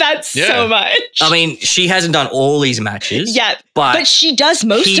love that Yeah. so much. I mean, she hasn't done all these matches. Yeah, But, but she does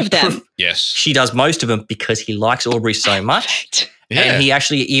most he of them. pref- Yes. she does most of them because he likes Aubrey so much. Yeah. And he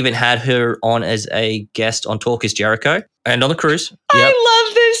actually even had her on as a guest on Talk is Jericho and on the cruise. Yep. I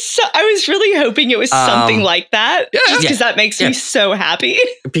love this. So, I was really hoping it was something like that. Yeah. Just because that makes Yeah. me so happy.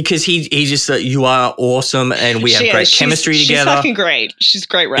 Because he just said, "You are awesome, and we have She great is. chemistry She's together." fucking great. She's a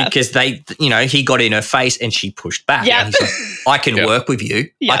great ref. Because they, he got in her face and she pushed back. Yeah. And he's like, "I can Yeah. work with you.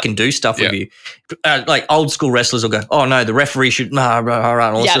 Yeah. I can do stuff with Yeah. you." Like old school wrestlers will go, "Oh no, the referee should all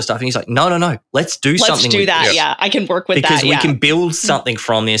Yeah. sort of stuff." And he's like, "No, let's do Let's something. do with that. this. Yeah, I can work with because that. we Yeah. can build something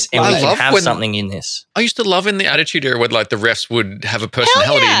from this, and I we can love have when- something in this." I used to love in the Attitude Era where like the refs would have a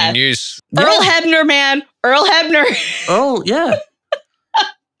personality yeah. and you use. Earl Hebner, man. Earl Hebner. Oh yeah,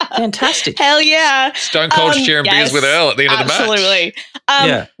 fantastic. Hell yeah. Stone Cold sharing beers yes. with Earl at the end of the match. Absolutely.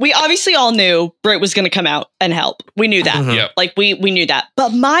 Yeah. We obviously all knew Britt was going to come out and help. We knew that. Mhm. Yep. Like we knew that. But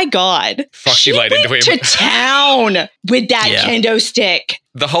my God, Fuck, she she laid went into him. to town with that Yeah. kendo stick.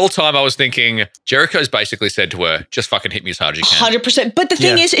 The whole time I was thinking, Jericho's basically said to her, just fucking hit me as hard as you can. 100%. But the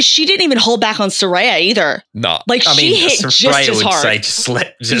thing Yeah. is she didn't even hold back on Soraya either. No. Like I she mean, hit just Saraya as would hard. say, just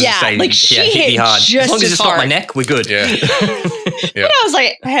Yeah, say, like, she hit me hit hard. just As long as as it's not my hard. neck, we're good. Yeah. Yeah. But I was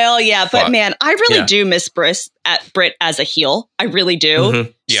like, hell yeah. But Fuck. man, I really Yeah. do miss Britt as a heel. I really do.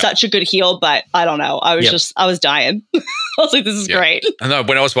 Mhm. Yeah. Such a good heel, but I don't know. I was dying. I was like, this is Yeah. great. I know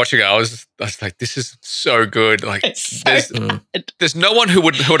when I was watching it, I was like, this is so good. Like, It's so there's, Mm. there's no one who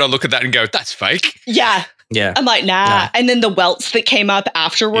would look at that and go, that's fake. Yeah. Yeah. I'm like, nah. Nah. And then the welts that came up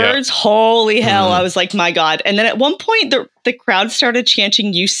afterwards, holy hell. Mhm. I was like, my God. And then at one point, the crowd started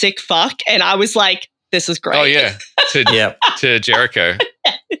chanting, you sick fuck. And I was like, this is great. Oh, yeah. Yeah. To Jericho.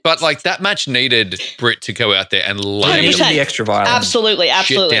 But like that match needed Britt to go out there and lay It needs 100%. the extra violence. Absolutely. shit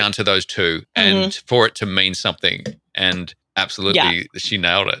Absolutely. down to those two and for it to mean something. And absolutely, she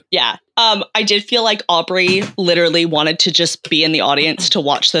nailed it. Yeah. I did feel like Aubrey literally wanted to just be in the audience to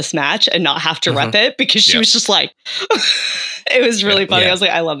watch this match and not have to rep it because she Yeah. was just like, it was really funny. Yeah. I was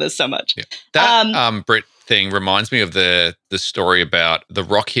like, I love this so much. Yeah. That Britt thing reminds me of the story about The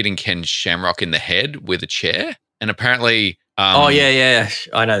Rock hitting Ken Shamrock in the head with a chair. And apparently, Oh, yeah.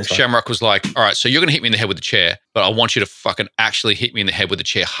 I know this one. Shamrock was like, all right, so you're going to hit me in the head with a chair, but I want you to fucking actually hit me in the head with a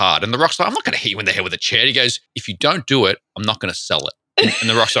chair hard. And The Rock's like, I'm not going to hit you in the head with a chair. He goes, if you don't do it, I'm not going to sell it. And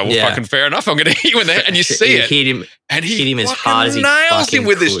The Rock's like, well, Yeah. fucking fair enough. I'm going to hit you in the head. And you see He it. hit him. And he hit him as fucking hard as he nails fucking him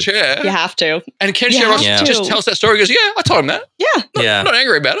with his could. chair. You have to. And Ken You Shamrock have just to. tells that story. He goes, yeah, I told him that. Yeah. Yeah. I'm not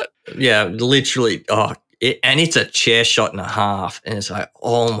angry about it. Yeah, literally. And it's a chair shot and a half. And it's like,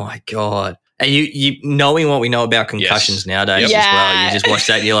 oh my God. And you knowing what we know about concussions nowadays Yep. as well, Yeah. you just watch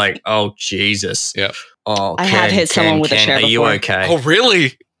that and you're like, oh, Jesus. Yep. Oh, I have hit someone with a chair Are you before. okay? Oh,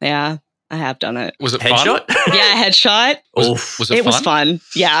 really? Yeah. I have done it. Was it fun? Headshot? Yeah. Headshot. Oof. Was It it was fun? fun.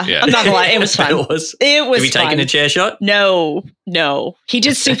 Yeah. Yeah. I'm not gonna lie. It was fun. It was. It was Have you fun. taken a chair shot? No. He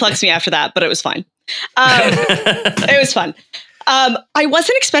did suplex me after that, but it was fine. It was fun. I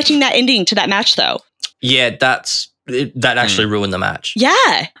wasn't expecting that ending to that match though. Yeah, that actually ruined the match.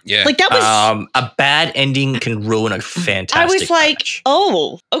 Yeah. Yeah. Like that was A bad ending can ruin a fantastic I was like, match.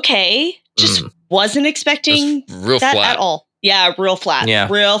 oh, okay. Just wasn't expecting It was real that flat. at all. Yeah, real flat. Yeah.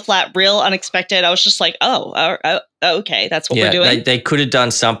 Real flat, real unexpected. I was just like, oh, okay, that's what we're doing. They could have done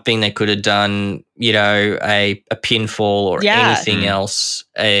something. They could have done, a pinfall or Yeah. anything else,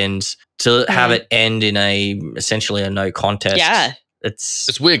 and to have it end in essentially a no contest. Yeah.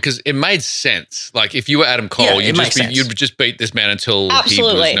 It's weird because it made sense. Like if you were Adam Cole, Yeah, it makes sense. you'd just beat this man until he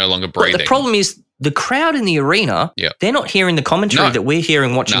Absolutely. was no longer but breathing. the problem is the crowd in the arena, Yeah. they're not hearing the commentary No. that we're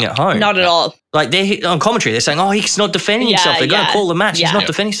hearing watching No. at home. Not at all. Like they're on commentary, they're saying, "Oh, he's not defending Yeah, himself. They're going to yeah, call the match. He's yeah. not Yeah.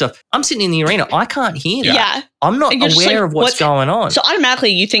 defending himself." I'm sitting in the arena. I can't hear that. Yeah. I'm not And you're just aware like, of what's going on. So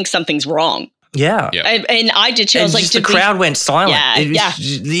automatically you think something's wrong. Yeah. Yeah. And I did too. I And was like, just the did we- crowd went silent. Yeah,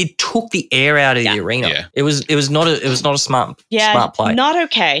 It took the air out of Yeah. the arena. Yeah. It was not a smart play. Not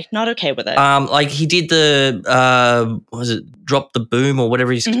okay. Not okay with it. Like he did the was it drop the boom or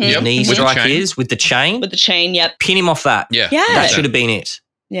whatever his Mhm. Yep, knee with the strike chain. is with the chain. with the chain. Yep. Pin him off that. Yeah. Yeah. That should have been it.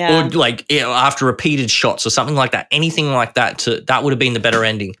 Yeah. Or like after repeated shots or something like that. Anything like that that would have been the better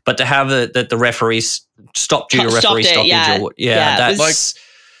ending. But to have that the referees stopped due to Stopped referee it, stoppage yeah. or Yeah, it that's was-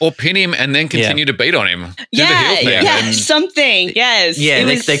 Or pin him and then continue to beat on him. Do the heel yeah. thing. Yeah. And Something. Yes. yeah, It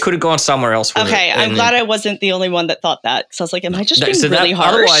they, was- they could have gone somewhere else with Okay, it. I'm And glad I wasn't the only one that thought that. Because I was like, am I just being so that- really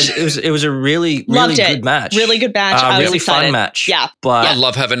harsh? Otherwise, it was a really Loved it. good match. Really good match. I was really excited. fun match. Yeah. But I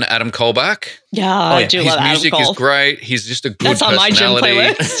love having Adam Cole back. Yeah, I yeah. do His love Adam music Cole. is great. He's just a good That's on my gym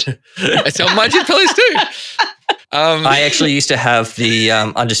personality. playlist. It's on my gym playlist too. I actually used to have the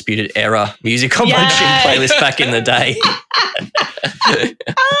Undisputed Era music on my Yes. gym playlist back in the day.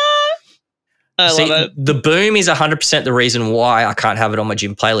 I See, love it. the boom is 100% the reason why I can't have it on my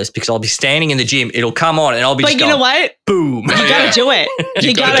gym playlist because I'll be standing in the gym, it'll come on, and I'll be But just you going, know what? boom. You gotta do it.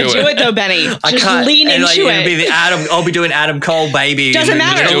 You gotta gotta do do it. it though, Benny. I Just can't. lean and, into it'll be it. the I'll be doing Adam Cole, baby. Doesn't in the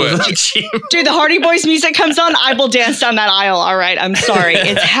matter. middle Do of it. the gym. Dude, the Hardy Boys music comes on, I will dance down that aisle. All right. I'm sorry.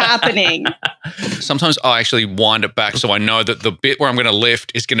 It's happening. Sometimes I actually wind it back so I know that the bit where I'm going to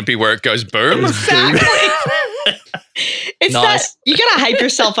lift is going to be where it goes boom. Exactly. It's Nice. that you gotta hype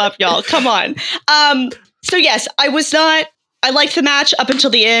yourself up, y'all. Come on. So yes, I liked the match up until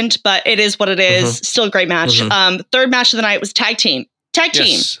the end, but it is what it is. Still a great match. Mhm. Third match of the night was tag team.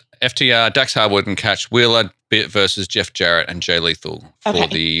 Yes. FTR, Dax Harwood and Cash Wheeler versus Jeff Jarrett and Jay Lethal for Okay.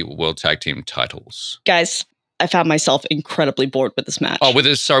 the World Tag Team titles. Guys, I found myself incredibly bored with this match. Oh, with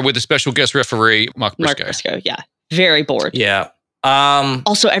the special guest referee, Mark Mark Briscoe. Briscoe. Yeah. Very bored. Yeah.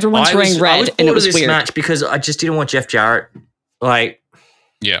 Also, everyone's I wearing was red and it bored was of this weird. match because I just didn't want Jeff Jarrett. Like,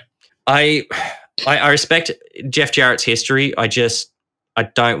 Yeah. I respect Jeff Jarrett's history. I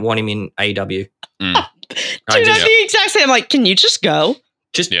don't want him in AEW. Mm. I Dude, just, I'm the exact same. I'm like, can you just go?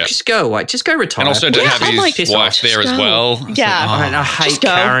 Yeah. just go away. Just go retire. And also to Yeah, have I'm his like, piss wife off. there Just as go. well. It's Yeah. like, I hate Just go.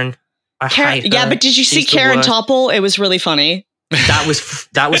 Karen. I hate her. Yeah, but did you see She's the Karen worst. Topple? It was really funny. That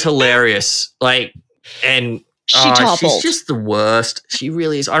was hilarious. Like, and She toppled. she's just the worst. She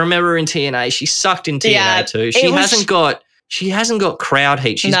really is. I remember her in TNA. She sucked in TNA Yeah, too. it She was- hasn't got crowd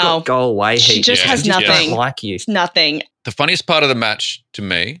heat. She's No. got go away heat. She just Yeah. has She just nothing. don't like you. It's nothing. the funniest part of the match to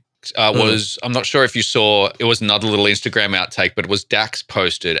me was, I'm not sure if you saw, it was another little Instagram outtake, but it was Dax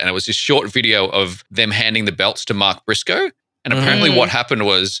posted, and it was this short video of them handing the belts to Mark Briscoe. And apparently Mhm. what happened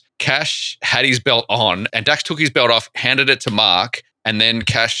was Cash had his belt on, and Dax took his belt off, handed it to Mark, and then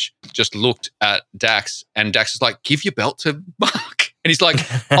Cash just looked at Dax, and Dax is like, give your belt to Mark. And he's like,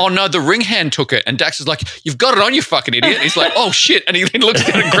 oh no, the ring hand took it. And Dax is like, you've got it on, you fucking idiot. And he's like, oh shit. And he then looks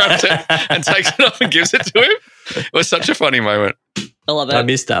down and grabs it and takes it off and gives it to him. It was such a funny moment. I love I it.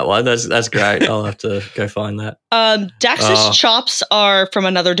 missed that one. That's great. I'll have to go find that. Dax's Oh. chops are from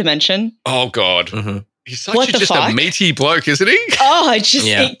another dimension. Oh God. hmm He's What such the just a fuck? meaty bloke, isn't he? Oh,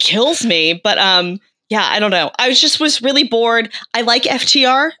 it kills me. But yeah, I don't know. I was really bored. I like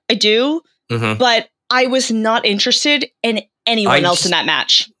FTR, I do, hmm but I was not interested in anyone else in that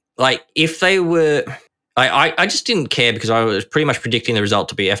match. Like if they were, I just didn't care because I was pretty much predicting the result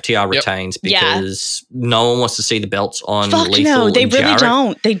to be FTR Yep. retains Yeah. because no one wants to see the belts on Fuck Lethal no, they and really Jarrett.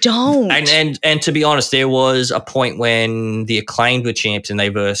 don't. They don't. And to be honest, there was a point when the Acclaimed were champs and they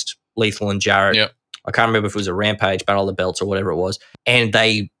versed Lethal and Jarrett. Yep. I can't remember if it was a Rampage Battle of the Belts or whatever it was, and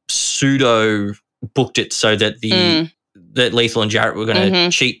they pseudo booked it so that that Lethal and Jarrett were going to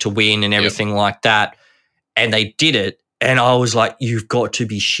Mhm. cheat to win and everything like that, and they did it. And I was like, "You've got to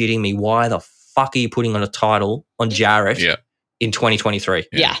be shitting me! Why the fuck are you putting on a title on Jarrett Yeah. in 2023?"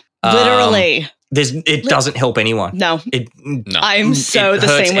 yeah, Um, literally. It doesn't help anyone. No, It No. I'm so it the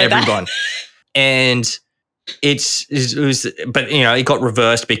hurts same with everyone. And it was, but you know, it got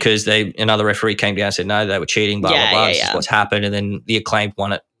reversed because another referee came down and said no, they were cheating. Blah Yeah, blah blah. yeah, This is yeah. what's happened, and then the Acclaimed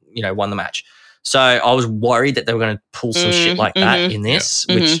won it. You know, won the match. So I was worried that they were going to pull some shit like that in this,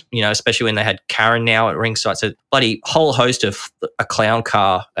 Yeah. which you know, especially when they had Karen now at ringside. So bloody whole host of a clown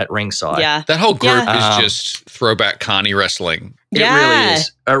car at ringside. yeah, That whole group Yeah. is just throwback carny wrestling. It Yeah. really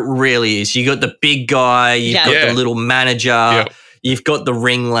is. It really is. You got the big guy, you've Yeah. got Yeah. the little manager, Yep. you've got the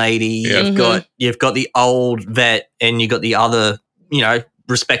ring lady, Yeah. you've got the old vet, and you got the other, you know,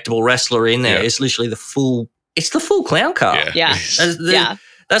 respectable wrestler in there. Yeah. It's literally the full clown car. Yeah. It is. As the- yeah.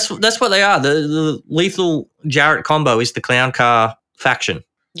 That's what they are. The Lethal Jarrett combo is the clown car faction.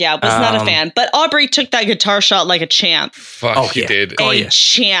 Yeah, was not a fan. But Aubrey took that guitar shot like a champ. Fuck, he did.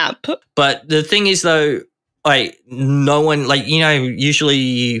 Champ. But the thing is, though, like, no one, like,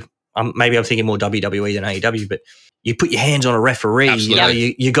 usually, maybe I'm thinking more WWE than AEW, but you put your hands on a referee,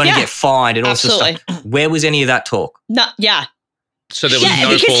 Absolutely. you're going to get fined and all sorts of stuff. Where was any of that talk? No, yeah. So there was no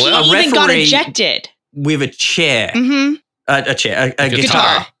because fallout? he even got ejected. With a chair. Mm-hmm. A chair, a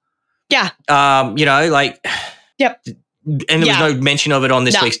guitar. Yeah. Yep. And there was no mention of it on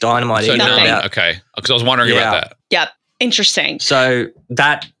this week's Dynamite. So nothing. Okay. Because I was wondering about that. Yep. Interesting. So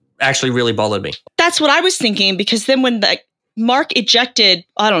that actually really bothered me. That's what I was thinking, because then when Mark ejected,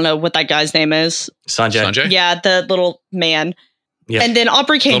 I don't know what that guy's name is. Sanjay? Yeah, the little man. Yeah. And then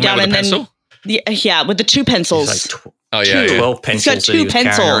Aubrey came down and pencil? then with the two pencils. Like 12 pencils. He's got two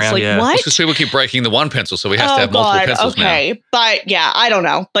pencils. Around, what? Because people keep breaking the one pencil, so we have to have multiple pencils now. But yeah, I don't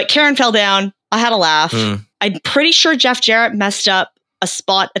know. But Karen fell down. I had a laugh. I'm pretty sure Jeff Jarrett messed up a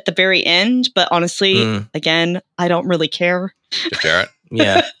spot at the very end, but honestly, again, I don't really care. Jeff Jarrett.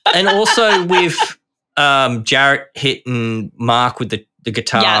 Yeah. And also with Jarrett hitting Mark with the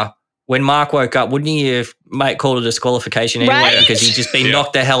guitar, when Mark woke up, wouldn't he have called a disqualification anyway? Right? Because he'd just been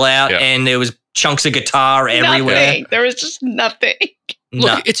knocked the hell out and there was chunks of guitar everywhere. Nothing. There was just nothing.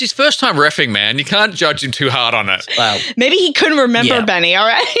 Look, it's his first time reffing, man. You can't judge him too hard on it. Wow. Maybe he couldn't remember Benny, all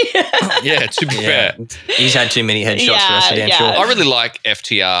right? Yeah, to be fair. He's had too many headshots for us, for damn sure. I really like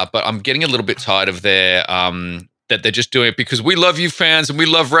FTR, but I'm getting a little bit tired of their that they're just doing it because we love you fans and we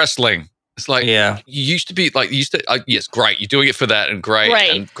love wrestling. It's like, you used to be like, yes, great. You're doing it for that and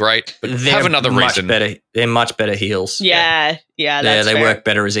great. But have another reason. They're much better heels. Yeah, that's they fair. work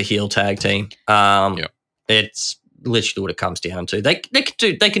better as a heel tag team. It's literally what it comes down to. They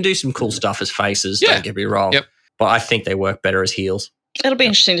can do some cool stuff as faces, don't get me wrong. Yep. But I think they work better as heels. It'll be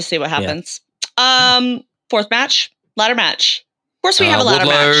interesting to see what happens. Fourth match, ladder match. Of course we have a ladder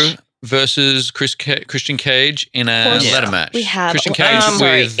match. Versus Christian Cage in a ladder match. We have Christian Cage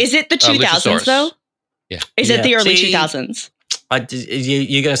with is it the 2000s though? Yeah. Is it the early 2000s?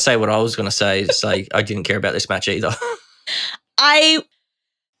 You're going to say what I was going to say. Say I didn't care about this match either. I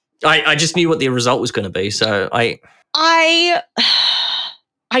just knew what the result was going to be, so I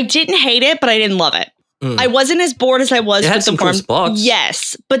didn't hate it, but I didn't love it. I wasn't as bored as I was with some the cool spots.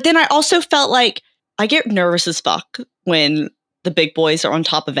 Yes, but then I also felt like I get nervous as fuck when the big boys are on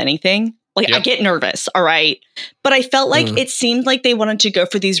top of anything. Like I get nervous, all right? But I felt like it seemed like they wanted to go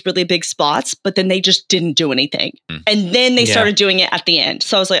for these really big spots, but then they just didn't do anything. And then they started doing it at the end.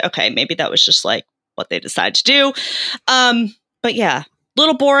 So I was like, okay, maybe that was just like what they decided to do. But yeah, a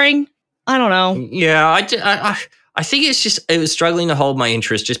little boring. I don't know. Yeah, I think it was struggling to hold my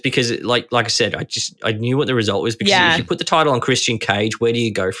interest just because, like I said, I knew what the result was because if you put the title on Christian Cage, where do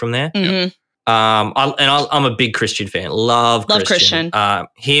you go from there? I'm a big Christian fan. Love Christian.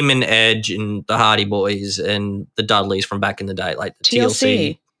 Him and Edge and the Hardy Boys and the Dudleys from back in the day, like the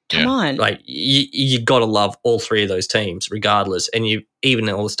TLC. Come on, like you got to love all three of those teams, regardless, and you even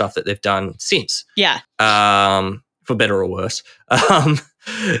all the stuff that they've done since. Yeah. For better or worse.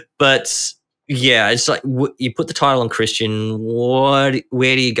 But yeah, it's like you put the title on Christian. Where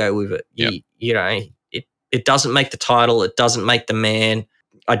do you go with it? It doesn't make the title. It doesn't make the man.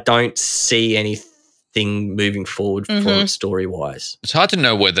 I don't see anything moving forward for it story-wise. It's hard to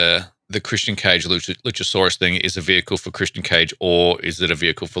know whether the Christian Cage Luchasaurus thing is a vehicle for Christian Cage or is it a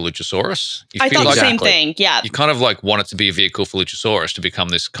vehicle for Luchasaurus? I thought the same thing, yeah. You kind of like want it to be a vehicle for Luchasaurus to become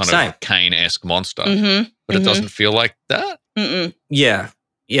this kind of Kane-esque monster. But it doesn't feel like that. Yeah,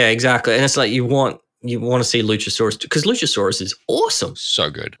 exactly. And it's like you want to see Luchasaurus because Luchasaurus is awesome. So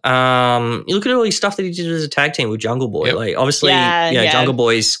good. You look at all the stuff that he did as a tag team with Jungle Boy. Like obviously, Jungle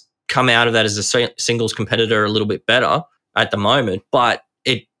Boy's come out of that as a singles competitor a little bit better at the moment, but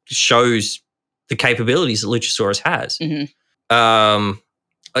it shows the capabilities that Luchasaurus has.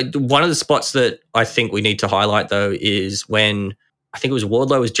 One of the spots that I think we need to highlight though is when I think it was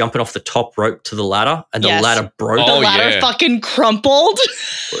Wardlow was jumping off the top rope to the ladder and the ladder broke. The ladder fucking crumpled.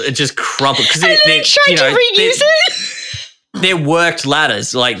 It just crumpled. Because they tried to reuse it. They're worked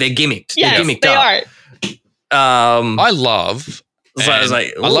ladders. Like they're gimmicked. Yes, they're gimmicked they up. are. I love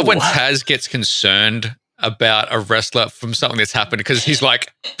I love when Taz gets concerned about a wrestler from something that's happened because he's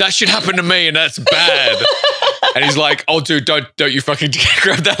like, that should happen to me and that's bad. And he's like, oh, dude, don't you fucking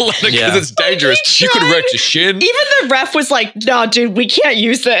grab that ladder because it's dangerous. You could wreck your shin. Even the ref was like, no, dude, we can't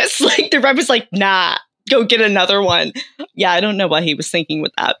use this. Like the ref was like, nah, go get another one. Yeah, I don't know what he was thinking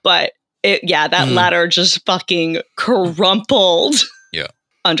with that, but that ladder just fucking crumpled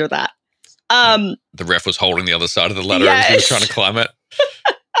under that. The ref was holding the other side of the ladder as he was trying to climb it.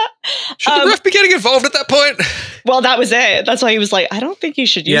 Should the ref be getting involved at that point? Well, that was it. That's why he was like, I don't think you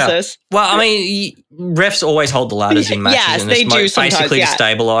should use this. Well, I mean, refs always hold the ladders in matches. Yes, and they it's do sometimes, basically to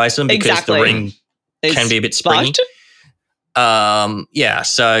stabilize them because Exactly. the ring can be a bit springy. Fucked.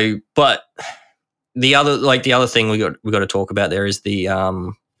 So, but the other thing we got to talk about there is the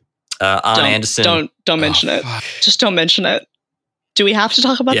Arn Anderson. Don't mention it. Fuck. Just don't mention it. Do we have to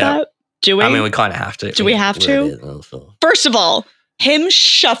talk about that? Do we? I mean, we kind of have to. Do we have to? First of all, him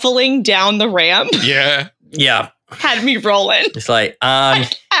shuffling down the ramp Yeah. Yeah. had me rolling. It's like, Arn,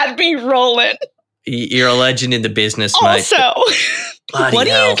 Had me rolling. you're a legend in the business, mate. Also, Bloody what are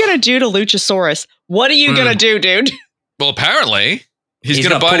hell. you going to do to Luchasaurus? What are you going to do, dude? Well, apparently, he's He's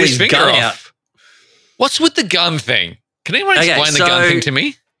going to gonna bite pull his his finger gun off. out. What's with the gun thing? Can anyone Okay, explain the gun so- thing to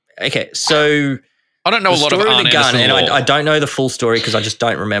me? Okay, so I don't know a the lot of story Arn the gun, Anderson and lore. I don't know the full story because I just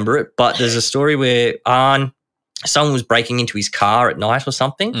don't remember it. But there's a story where someone was breaking into his car at night or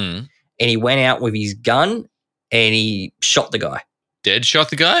something, Mm. and he went out with his gun and he shot the guy. Dead shot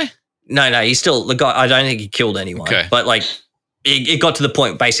the guy? No, he's still the guy. I don't think he killed anyone. Okay. But like, it got to the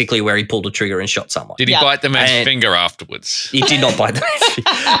point basically where he pulled the trigger and shot someone. Did he Yeah. bite the man's And- finger afterwards? He did not bite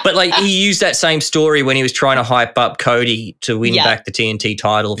the But like, he used that same story when he was trying to hype up Cody to win Yeah. back the TNT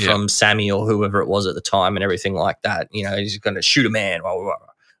title Yeah. from Sammy or whoever it was at the time and everything like that. You know, he's going to shoot a man, blah, blah, blah.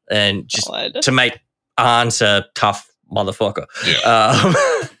 And just God. to make Arn's a tough motherfucker.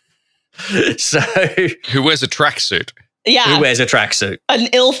 So Who wears a tracksuit? Yeah, who wears a tracksuit? an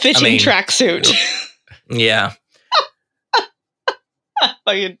ill-fitting I mean- tracksuit. Yeah.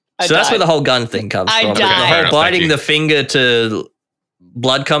 Fucking- I So that's died. where the whole gun thing comes I from. died. The Fair whole enough, biting thank you. the finger to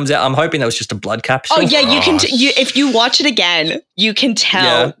blood comes out. I'm hoping that was just a blood capsule. Oh yeah, you can. Oh, If you watch it again, you can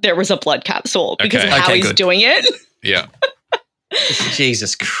tell Yeah. there was a blood capsule because Okay. of how Okay, he's good. doing it. Yeah.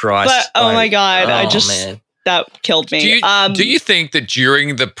 Jesus Christ. But oh my god, I oh, just man. that killed me. Do you think that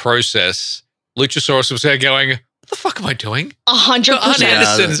during the process, Luchasaurus was there going, "What the fuck am I doing?" 100%. Got Arn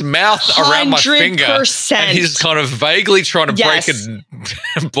Anderson's mouth around my finger, 100%. and he's kind of vaguely trying to Yes. break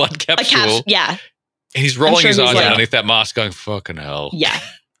a blood A capsule. yeah, And he's rolling sure his he's eyes like- underneath that mask, going, "Fucking hell." yeah,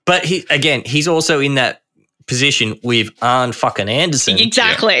 But he's also in that position with Arn fucking Anderson,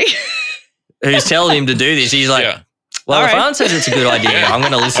 exactly. who's telling him to do this. He's like, Yeah. well, All if right. Arn says it's a good idea, I'm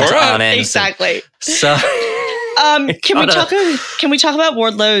going to listen All to right. Arn Anderson. Exactly. So, Can we Gotta- talk? Can we talk about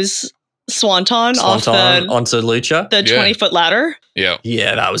Wardlow's swanton off Swanton the onto Lucha. 20-foot ladder? Yeah.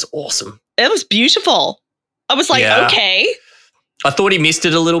 Yeah, that was awesome. It was beautiful. I was like, Yeah. okay. I thought he missed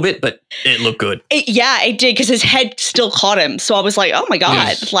it a little bit, but it looked good. It did because his head still caught him. So I was like, oh my God.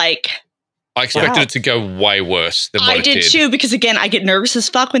 Yes. Like, I expected Wow. it to go way worse than what I it did too, because again, I get nervous as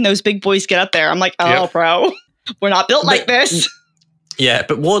fuck when those big boys get up there. I'm like, oh, Yep. bro, we're not built like this. Yeah,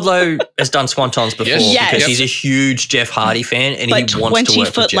 but Wardlow has done swantons before Yes. because Yep. he's a huge Jeff Hardy fan and But he wants to work with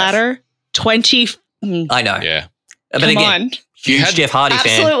 20-foot Jeff. ladder, 20. I know. Yeah. But Come again, on. You huge had- Jeff Hardy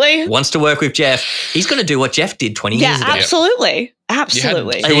Absolutely. fan, wants to work with Jeff. He's going to do what Jeff did 20 Yeah, years ago. absolutely.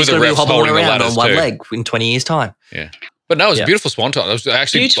 Absolutely. Two And of he's the going to be refs hobbling holding the around on ladders one too. leg in 20 years' time. But no, it was Yeah. a beautiful swanton. It was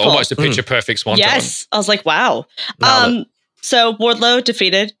actually Beautiful. almost a picture perfect swanton. Yes. I was like, wow. Nailed it. So Wardlow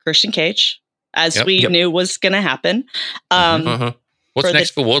defeated Christian Cage, as Yep. we Yep. knew was going to happen. Mhm. What's for the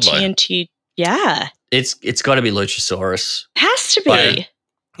next for Wardlow? TNT. Yeah. It's got to be Luchasaurus. Has to be. Right.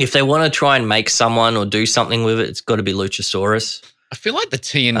 If they want to try and make someone or do something with it, it's got to be Luchasaurus. I feel like the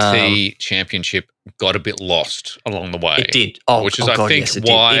TNT championship got a bit lost along the way. It did. Oh, Which is, oh I God, think, yes, it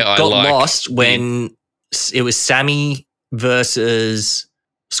why did. It I got like lost when it was Sammy versus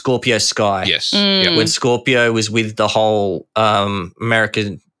Scorpio Sky. Yes. Mm. Yeah. When Scorpio was with the whole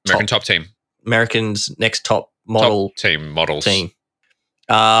American Top team. Americans Next Top Model Top team models. team.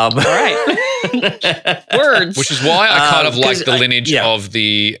 All right. Words. Which is why I kind of like 'cause the lineage yeah. of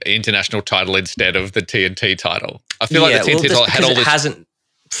the international title instead of the TNT title. I feel like the TNT that's title had because all it this. hasn't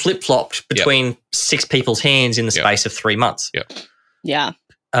flip-flopped between 6 people's hands in the Yep. space of 3 months. yeah.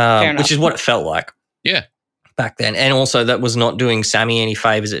 enough. Which is what it felt like. Yeah. Back then. And also that was not doing Sammy any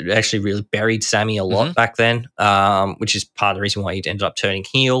favors. It actually really buried Sammy a lot back then, which is part of the reason why he ended up turning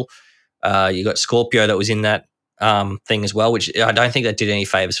heel. You got Scorpio that was in that thing as well, which I don't think that did any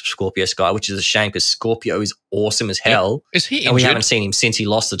favors for Scorpio Sky, which is a shame because Scorpio is awesome as hell. Is he And we injured? haven't seen him since he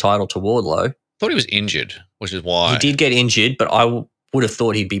lost the title to Wardlow. thought he was injured, which is why. He did get injured, but I would have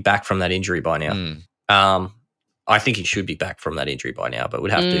thought he'd be back from that injury by now. Mm. I think he should be back from that injury by now, but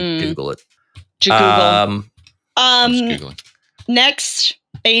we'd have to Google it. Google. I'm just Googling. Next,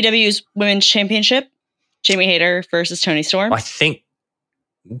 AEW's Women's Championship. Jamie Hayter versus Toni Storm. I think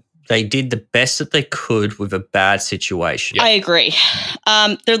they did the best that they could with a bad situation. Yeah. I agree.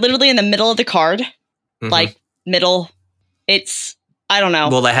 They're literally in the middle of the card, Mhm. like middle. It's I don't know.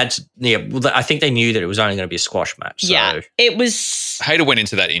 Well, they had to, I think they knew that it was only going to be a squash match. So. Yeah, it was. Hayter went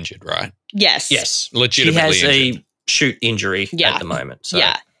into that injured, right? Yes. Yes. Legitimately she has injured. a shoot injury at the moment. So.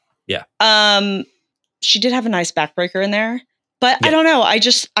 Yeah. She did have a nice backbreaker in there, but I don't know. I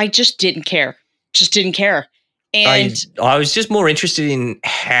just didn't care. Just didn't care. And I was just more interested in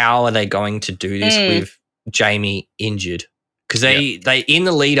how are they going to do this with Jamie injured? Because they in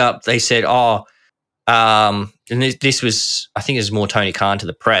the lead up they said, and this was, I think it was more Tony Khan to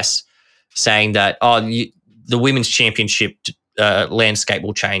the press saying that the women's championship landscape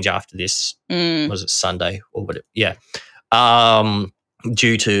will change after this. Was it Sunday or whatever? Yeah,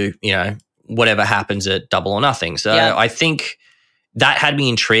 due to whatever happens at Double or Nothing. So I think that had me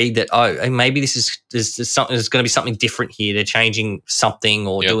intrigued that maybe there's something, there's going to be something different here. They're changing something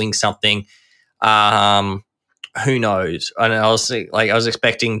or doing something. Who knows? And I was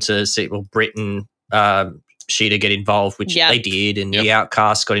expecting to see Britt and Sheeta get involved, which they did, and the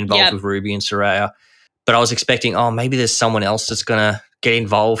Outcasts got involved with Ruby and Saraya. But I was expecting, maybe there's someone else that's going to get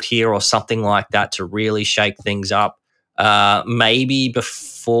involved here or something like that to really shake things up. Maybe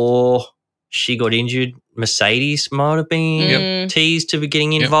before she got injured, Mercedes might have been teased to be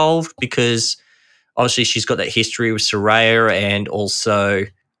getting involved because obviously she's got that history with Saraya, and also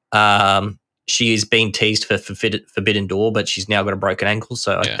she is being teased for Forbidden Door, but she's now got a broken ankle,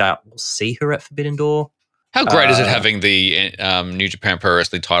 so I doubt we'll see her at Forbidden Door. How great is it having the New Japan Pro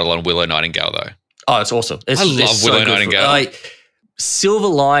Wrestling title on Willow Nightingale, though? Oh, it's awesome. I love Willow Nightingale. Silver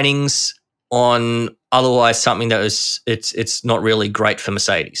linings on otherwise something that was it's not really great for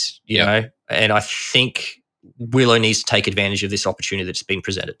Mercedes, you know? And I think Willow needs to take advantage of this opportunity that's been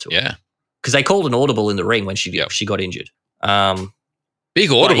presented to her. Yeah. Because they called an audible in the ring when she got injured.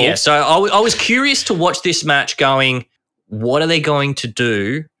 Big audible. Yeah, so I was curious to watch this match going, what are they going to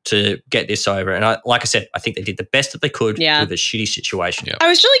do to get this over? And like I said, I think they did the best that they could with a shitty situation. I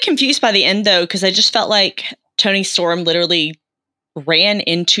was really confused by the end, though, because I just felt like Toni Storm literally ran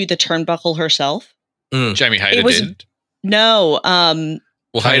into the turnbuckle herself. Jamie Hayter did. No.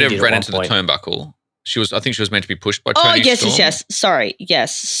 Well, Hayter ran into the turnbuckle. I think she was meant to be pushed by Toni Storm. Yes.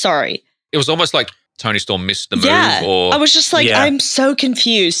 Sorry. It was almost like Toni Storm missed the move. Yeah. Or I was just like, I'm so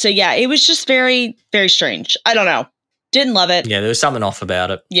confused. So yeah, it was just very, very strange. I don't know. Didn't love it. Yeah, there was something off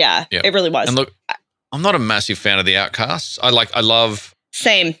about it. Yeah. It really was. And look, I'm not a massive fan of the Outcasts. I love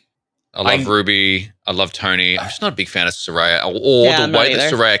Ruby. I love Toni. I'm just not a big fan of Saraya or the way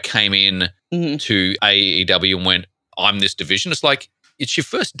that Saraya came in to AEW and went, I'm this division. It's like, it's your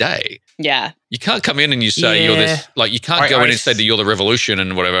first day. Yeah. You can't come in and you say you're this, like, you can't go in and say that you're the Revolution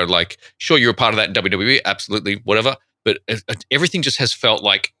and whatever. Like, sure, you're a part of that in WWE, absolutely, whatever. But everything just has felt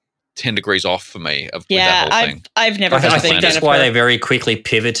like 10 degrees off for me with that whole thing. I've never I think that's why they very quickly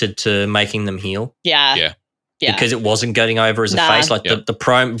pivoted to making them heel. Yeah. Because it wasn't getting over as a face. Like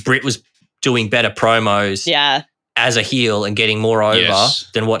Britt was doing better promos as a heel and getting more over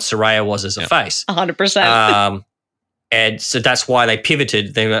than what Saraya was as a face. 100%. And so that's why they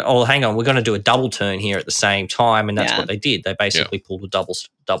pivoted. They went, hang on, we're going to do a double turn here at the same time. And that's what they did. They basically pulled a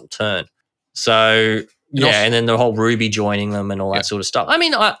double turn. So, and then the whole Ruby joining them and all that sort of stuff. I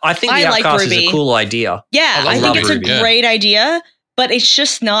mean, I think the Outcast is a cool idea. Yeah, I think it's a great idea, but it's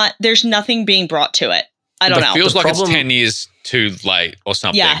just not, there's nothing being brought to it. I don't know. It feels like it's 10 years too late or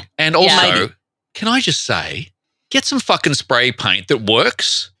something. Yeah. And also, can I just say, get some fucking spray paint that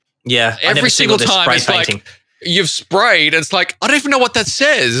works. Yeah. Every single time it's like, you've sprayed, and it's like, I don't even know what that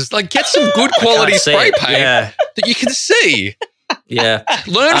says. Like, get some good quality spray paint that you can see. Yeah.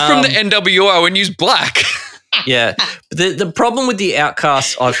 Learn from the NWO and use black. Yeah. The problem with the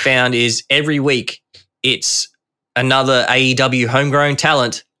Outcasts I've found is every week it's another AEW homegrown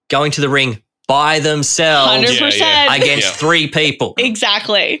talent going to the ring by themselves 100% against three people.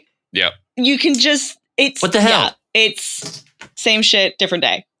 Exactly. Yeah. You can just, it's, what the hell? Yeah, it's same shit, different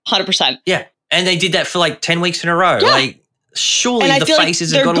day. 100%. Yeah. And they did that for like 10 weeks in a row. Yeah. Like, surely the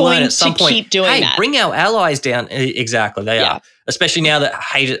faces like have got to learn at some point. Keep doing that. Bring our allies down. Exactly, they are. Especially now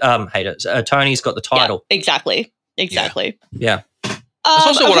that Tony's got the title. Yeah, exactly. Yeah. That's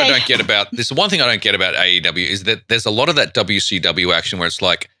also what I don't get about this. One thing I don't get about AEW is that there's a lot of that WCW action where it's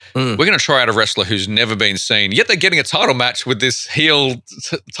like, we're going to try out a wrestler who's never been seen, yet they're getting a title match with this heel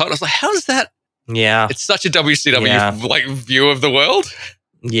title. It's like, how is that? Yeah. It's such a WCW like view of the world.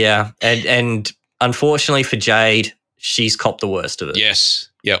 Yeah. And unfortunately for Jade, she's copped the worst of it. Yes.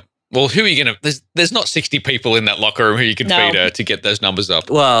 Yep. Well, who are you going to... There's not 60 people in that locker room who you can feed her to get those numbers up.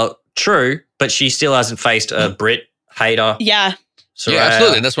 Well, true, but she still hasn't faced a Britt, Hayter. Yeah. Saraya,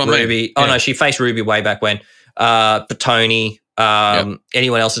 absolutely. And that's what Ruby. I mean. Oh, no, she faced Ruby way back when. But Tony,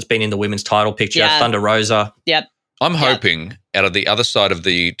 anyone else that's been in the women's title picture, Thunder Rosa. Yep. I'm hoping out of the other side of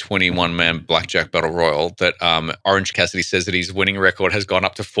the 21-man Blackjack Battle Royal that Orange Cassidy says that his winning record has gone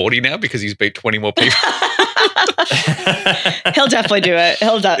up to 40 now because he's beat 20 more people. He'll definitely do it.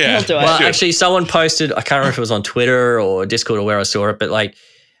 He'll do it. Well, actually, someone posted, I can't remember if it was on Twitter or Discord or where I saw it, but like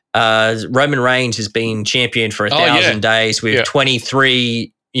Roman Reigns has been champion for 1,000 days with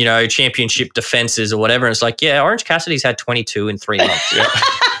 23, championship defenses or whatever. And it's like, Orange Cassidy's had 22 in 3 months.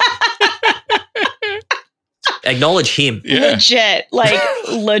 Acknowledge him. Legit.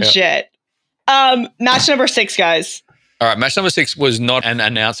 Match number 6, guys. All right, match number 6 was not an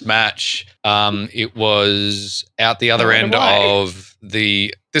announced match. It was out the other end of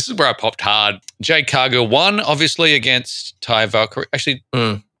the... This is where I popped hard. Jade Cargill won, obviously, against Ty Valkyrie. Actually,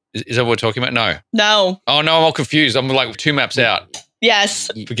 is that what we're talking about? No. Oh, no, I'm all confused. I'm like 2 maps out. Yes.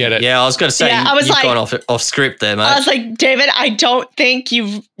 Forget it. Yeah, I was going to say, you've gone off script there, mate. I was like, David, I don't think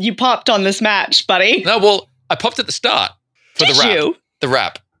you popped on this match, buddy. No, well, I popped at the start for the rap. You? The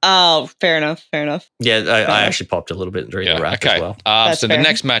rap. Oh, fair enough. Yeah, I actually popped a little bit during the rap as well. So the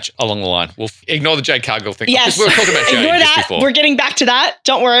next match along the line, we'll ignore the Jade Cargill thing. Yes. We were talking about Jade ignore just that. before. We're getting back to that.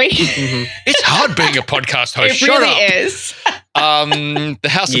 Don't worry. It's hard being a podcast host. It really is. The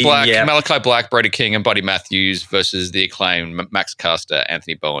House of Black, Malachi Black, Brody King, and Buddy Matthews versus the Acclaimed Max Caster,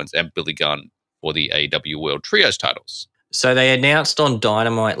 Anthony Bowens, and Billy Gunn for the AEW World Trios titles. So they announced on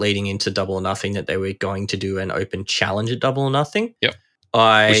Dynamite leading into Double or Nothing that they were going to do an open challenge at Double or Nothing. Yep.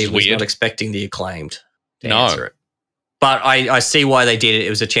 I was not expecting the Acclaimed to answer it. But I see why they did it. It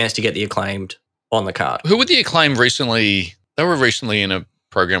was a chance to get the Acclaimed on the card. Who were the Acclaimed recently? They were recently in a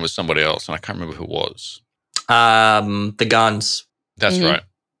program with somebody else, and I can't remember who it was. The Guns. That's right.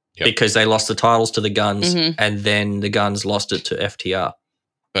 Yep. Because they lost the titles to the Guns, and then the Guns lost it to FTR.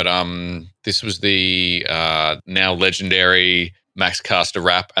 But this was the now legendary Max Caster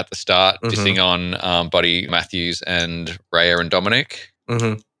rap at the start, dissing on Buddy Matthews and Rhea and Dominic.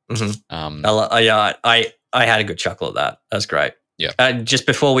 I had a good chuckle at that. That was great. Yeah. Just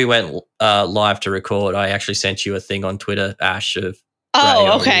before we went live to record, I actually sent you a thing on Twitter, Ash, of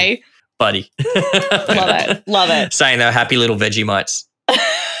Rhea okay. Buddy. Love it. Saying they're happy little Vegemites.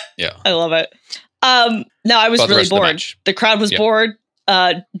 Yeah. I love it. No, I was really bored. The crowd was bored.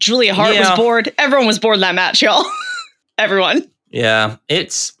 Julia Hart was bored. Everyone was bored in that match, y'all. Everyone. Yeah,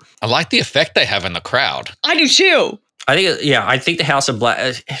 I like the effect they have in the crowd. I do too. I think the House of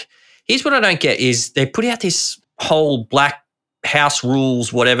Black. Here's what I don't get is they put out this whole Black House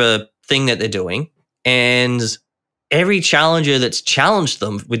rules, whatever thing that they're doing, and every challenger that's challenged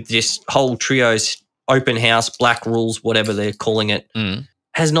them with this whole trios open house Black rules, whatever they're calling it,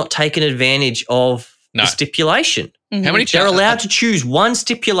 has not taken advantage of the stipulation. How many? They're allowed to choose one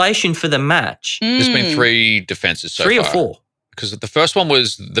stipulation for the match. There's been 3 defenses so far. 3 or 4. Because the first one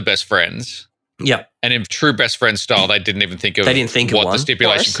was the best friends. Yeah. And in true best friend style, they didn't even think of what the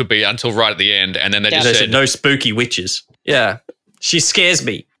stipulation could be until right at the end. And then they just said, no spooky witches. Yeah. She scares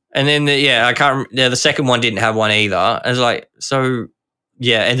me. And then, the second one didn't have one either. I was like, so,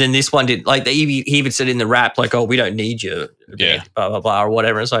 yeah. And then this one did, like, he even said in the rap, like, oh, we don't need you. Blah, blah, blah, or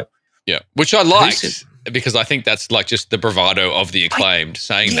whatever. It's like, yeah. Which I liked because I think that's like just the bravado of the Acclaimed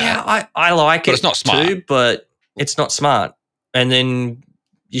saying that. Yeah, I like it. But it's not smart. Too, but it's not smart. And then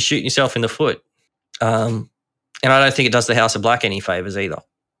you're shooting yourself in the foot. And I don't think it does the House of Black any favors either.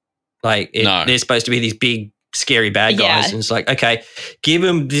 Like, they're supposed to be these big, scary bad guys. And it's like, okay, give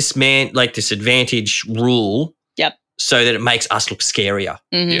them this this advantage rule. Yep. So that it makes us look scarier.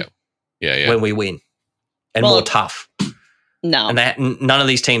 Yeah. When we win. And more tough. No. And none of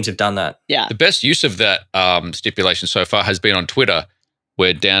these teams have done that. Yeah. The best use of that stipulation so far has been on Twitter,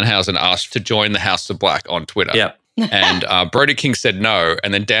 where Danhausen asked to join the House of Black on Twitter. Yeah. And Brody King said no.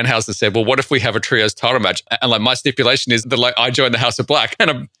 And then Danhausen said, well, what if we have a trios title match? And like, my stipulation is that like I join the House of Black.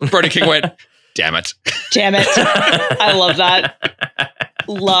 And Brody King went, damn it. I love that.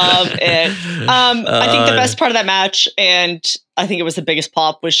 Love it. I think the best part of that match, and I think it was the biggest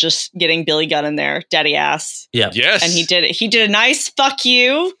pop, was just getting Billy Gunn in there, daddy ass. Yeah. Yes. And he did a nice fuck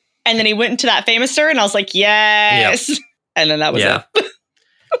you. And then he went into that famouser and I was like, yes. Yep. And then that was it.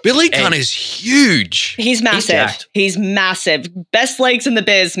 Billy Gunn is huge. He's massive. He's massive. Best legs in the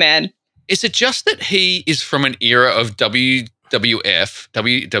biz, man. Is it just that he is from an era of WWF,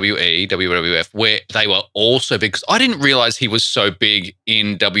 WWE, WWF, where they were all so big? Because I didn't realize he was so big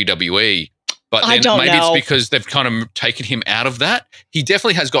in WWE. But then maybe it's because they've kind of taken him out of that. He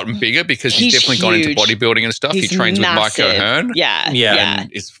definitely has gotten bigger because he's definitely gone into bodybuilding and stuff. He trains with Mike O'Hearn. Yeah.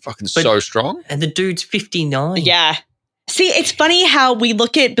 And is fucking so strong. And the dude's 59. Yeah. See, it's funny how we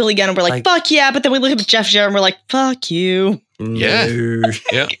look at Billy Gunn and we're like, fuck yeah. But then we look at Jeff Jarrett and we're like, fuck you. Yeah.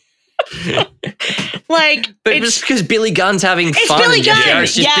 Yeah. Like, But it's because Billy Gunn's having it's fun. Billy and Jeff Gunn.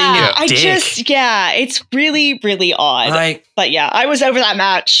 Jarrett's just being Yeah, a dick. it's really, really odd. Like, But yeah, I was over that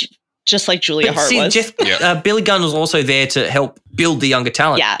match just like Julia but Hart see, was. Billy Gunn was also there to help build the younger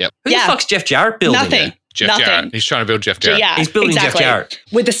talent. Yeah. Yep. Who the fuck's Jeff Jarrett building? Nothing. Jeff Nothing. Jarrett. He's trying to build Jeff Jarrett. Yeah, He's building exactly. Jeff Jarrett.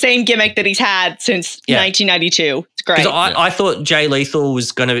 With the same gimmick that he's had since Yeah. 1992. It's great. Because I thought Jay Lethal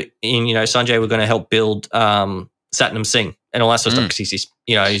was going to, Sanjay were going to help build Satnam Singh and all that sort of stuff because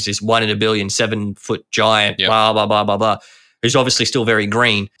he's this 1 in a billion, 7 foot giant, blah, blah, blah, blah, blah, who's obviously still very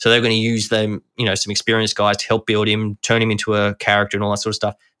green. So they're going to use them, some experienced guys to help build him, turn him into a character and all that sort of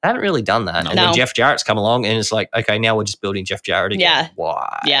stuff. They haven't really done that. And then Jeff Jarrett's come along and it's like, okay, now we're just building Jeff Jarrett again. Yeah.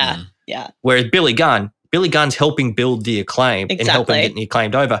 Why? Yeah. Whereas Billy Gunn's helping build the Acclaim and helping get the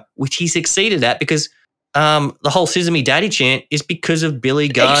Acclaimed over, which he succeeded at because the whole Sesame Daddy chant is because of Billy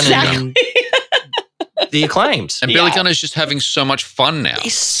Gunn and the Acclaims. And Billy Gunn is just having so much fun now.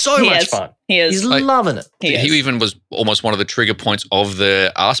 He's so much fun. He is. He's loving it. He even was almost one of the trigger points of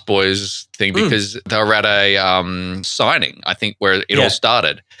the Ask Boys thing because they were at a signing, I think, where it all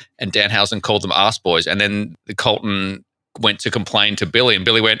started. And Danhausen called them Ask Boys. And then Colton went to complain to Billy, and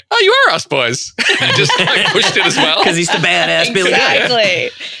Billy went, "Oh, you are Us Boys," and just pushed it as well because he's the badass Billy Gunn. Exactly.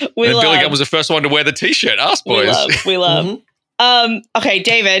 Billy Gunn was the first one to wear the T-shirt. Us Boys. We love. Okay,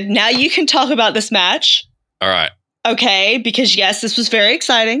 David. Now you can talk about this match. All right. Okay, because yes, this was very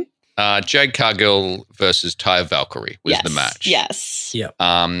exciting. Jade Cargill versus Taya Valkyrie was the match. Yes. Yeah.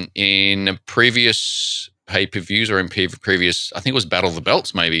 In previous pay-per-views or in previous, I think it was Battle of the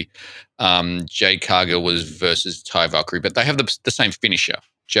Belts, maybe. Jade Cargill was versus Taya Valkyrie, but they have the same finisher.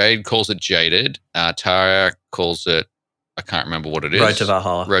 Jade calls it Jaded. Taya calls it, I can't remember what it is. Road to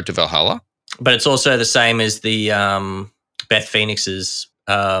Valhalla. Road to Valhalla. But it's also the same as the Beth Phoenix's,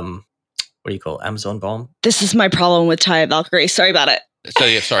 what do you call it, Amazon bomb? This is my problem with Taya Valkyrie. Sorry about it. So,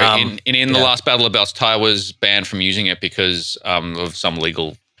 yeah, sorry. In the last Battle of Belts, Taya was banned from using it because of some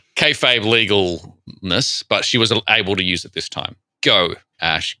kayfabe legalness, but she was able to use it this time. Go,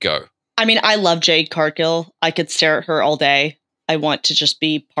 Ash, go. I mean, I love Jade Cargill. I could stare at her all day. I want to just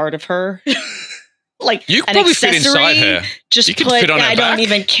be part of her. Like you could an probably accessory, fit inside her. Just you fit on her I back. don't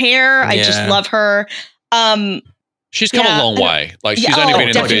even care. I just love her. She's come a long way. Like she's only been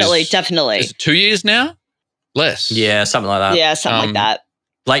in the biz. Definitely. Is it 2 years now? Less. Yeah, something like that. Yeah, something like that.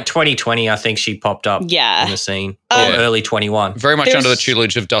 Late 2020, I think she popped up in the scene. Or early 21. Very much under the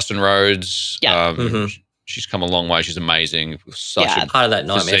tutelage of Dustin Rhodes. Yeah. She's come a long way. She's amazing. Such a part of that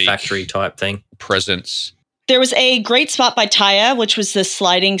Nightmare Factory type thing. Presence. There was a great spot by Taya, which was the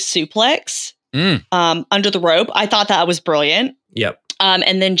sliding suplex under the rope. I thought that was brilliant. Yep.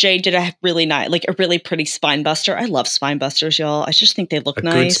 And then Jade did a really nice, like a really pretty spine buster. I love spine busters, y'all. I just think they look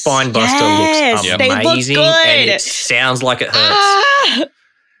nice. A good spine buster looks amazing. They look good. And it sounds like it hurts.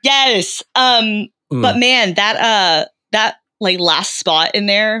 Yes. But man, that like last spot in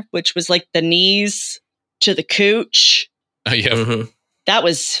there, which was like the knees to the cooch. Oh, yeah. That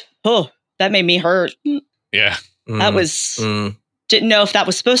was, that made me hurt. Yeah. That was, didn't know if that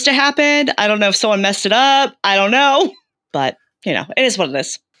was supposed to happen. I don't know if someone messed it up. I don't know. But, it is what it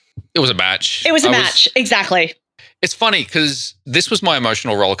is. It was a match. It was a match. Exactly. It's funny because this was my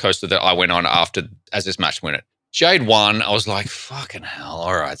emotional roller coaster that I went on as this match went. Jade won. I was like, fucking hell.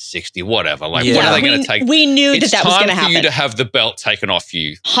 All right, 60, whatever. Like, what are they going to take? We knew that was going to happen. It's time for you to have the belt taken off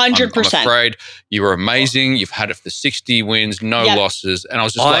you. 100%. I'm afraid you were amazing. You've had it for 60 wins, no losses. And I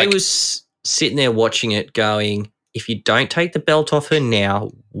was just I was sitting there watching it going, if you don't take the belt off her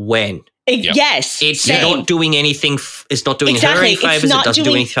now, when? Yes. It's not doing anything. It's not doing her any favors. It doesn't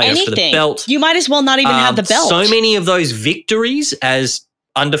do anything for the belt. You might as well not even have the belt. So many of those victories as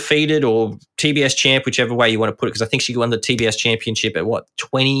undefeated or TBS champ, whichever way you want to put it, because I think she won the TBS championship at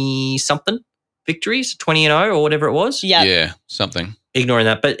 20-something victories, 20-0 or whatever it was. Yeah, something. Ignoring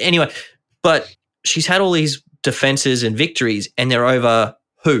that. But anyway, she's had all these defenses and victories, and they're over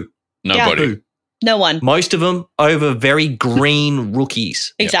who? Nobody. Who? No one. Most of them over very green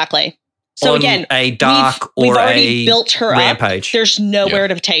rookies. Exactly. So again, a dark we've or already a built her rampage. Up. There's nowhere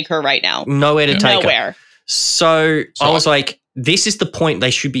to take her right now. Nowhere to take her. So I was like, this is the point they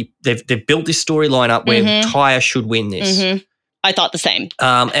should be. They've built this storyline up where Taya should win this. I thought the same.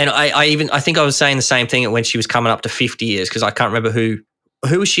 And I think I was saying the same thing when she was coming up to 50 years because I can't remember who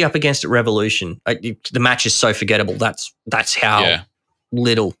was she up against at Revolution. The match is so forgettable. That's how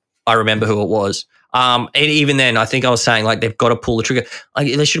little I remember who it was. And even then, I think I was saying like they've got to pull the trigger.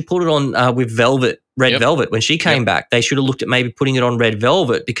 They should have pulled it on with Red Velvet when she came back. They should have looked at maybe putting it on Red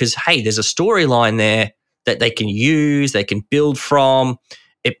Velvet because hey, there's a storyline there that they can use, they can build from,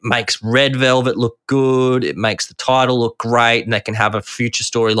 It makes Red Velvet look good. It makes the title look great, and they can have a future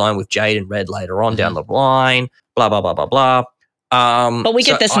storyline with Jade and Red later on down the line. Blah blah blah blah blah. But we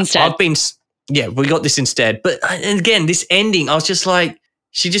get this instead. We got this instead. But and again, this ending, I was just like,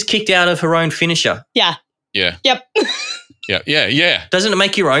 she just kicked out of her own finisher. Yeah. Yeah. Yep. Yeah. Doesn't it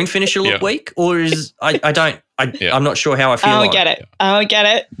make your own finisher look weak? Or is I'm not sure how I feel. I don't get it. I don't get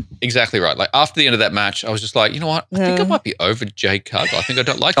it. Exactly right. Like after the end of that match, I was just like, you know what? I think I might be over Jade Cargill. I think I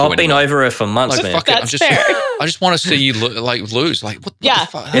don't like her I've been over her for months, like, man. fuck it. That's fair. I just want to see you lose. Like, what the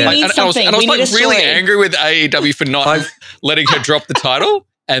fuck? We Like, need and something. I was We need like a really story. angry with AEW for not letting her drop the title.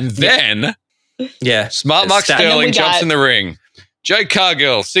 And then Smart Mark Sterling jumps in the ring. Jade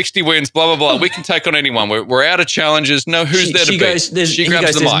Cargill, 60 wins, blah, blah, blah. We can take on anyone. We're out of challenges. No, who's there to beat? She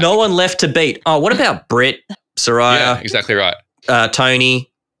grabs the mic. There's no one left to beat. Oh, what about Britt, Soraya? Yeah, exactly right.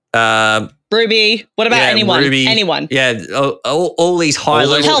 Tony, Ruby. What about anyone? Ruby. Anyone? Yeah, all these high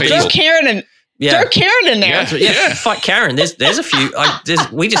level Hell, people. throw Karen in. Throw Karen in there. Yeah. Fuck Karen. There's a few.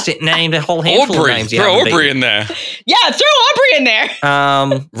 We just named a whole handful of names. Throw Aubrey in there. Yeah, throw Aubrey in there.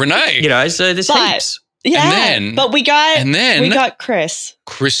 Renee. So there's heaps. Yeah, but we got Chris.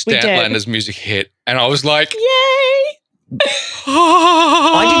 Chris Statlander's music hit, and I was like, yay!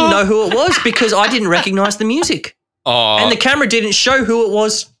 I didn't know who it was because I didn't recognize the music. Oh, and the camera didn't show who it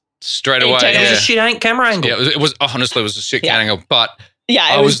was straight away. It was a shit camera angle. Yeah, it was honestly, it was a shit angle, but yeah,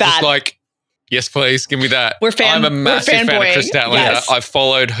 I was bad. just like, yes, please, give me that. I'm a massive fan of Chris Statlander. Yes. I've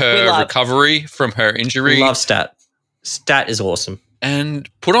followed her recovery from her injury. Love Stat. Stat is awesome. And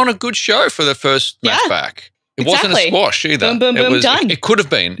put on a good show for the first match back. It wasn't a squash either. Boom, boom, boom, done. It could have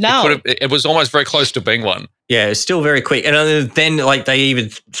been. No. It was almost very close to being one. Yeah, it was still very quick. And then they even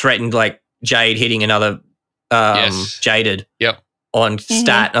threatened Jade hitting another Jaded on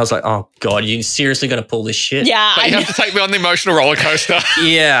Stat. And I was like, oh, God, you're seriously going to pull this shit? Yeah. But you have to take me on the emotional roller coaster.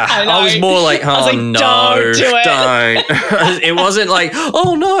 Yeah. I was more like, oh, no. Don't do it. Don't. It wasn't like,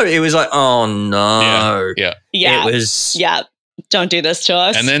 oh, no. It was like, oh, no. Yeah. Yeah. It was. Yeah. Don't do this to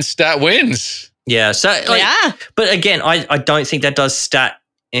us. And then Stat wins. Yeah. So, but again, I don't think that does Stat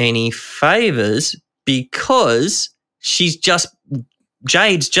any favors because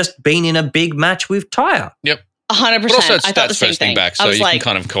Jade's just been in a big match with Taya. Yep. 100%. But also it's I thought the Stat's same first thing. thing back, so you can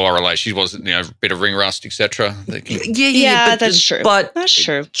kind of correlate. She wasn't, a bit of ring rust, etc. Yeah, that's true. But that's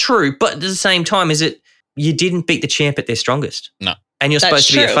true. True, but at the same time, you didn't beat the champ at their strongest. No. And you're supposed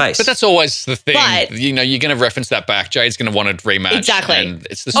to be a face. But that's always the thing. But, you're going to reference that back. Jade's going to want a rematch. Exactly. And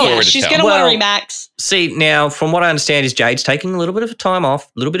it's the story to tell. She's going to want a rematch. See, now, from what I understand is Jade's taking a little bit of a time off, a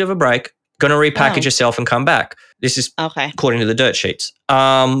little bit of a break, going to repackage herself and come back. This is according to the dirt sheets.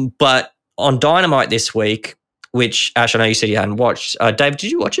 But on Dynamite this week, which, Ash, I know you said you hadn't watched. Dave, did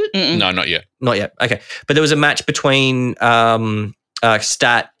you watch it? Mm-mm. No, not yet. Not yet. Okay. But there was a match between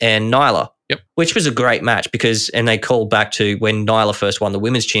Stat and Nyla. Yep. Which was a great match and they called back to when Nyla first won the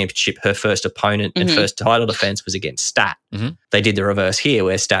women's championship, her first opponent and first title defense was against Stat. Mm-hmm. They did the reverse here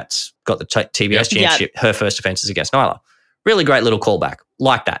where Stat's got the TBS championship, her first defense is against Nyla. Really great little callback.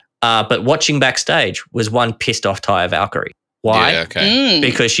 Like that. But watching backstage was one pissed off Taya Valkyrie. Why? Yeah, okay.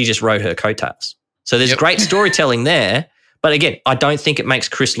 Because she just rode her coattails. So there's great storytelling there. But again, I don't think it makes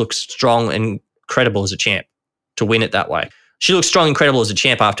Chris look strong and credible as a champ to win it that way. She looks strong and credible as a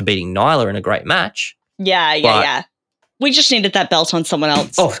champ after beating Nyla in a great match. Yeah. We just needed that belt on someone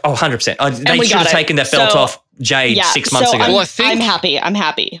else. Oh, 100%. They should have taken that belt off Jade 6 months ago. I'm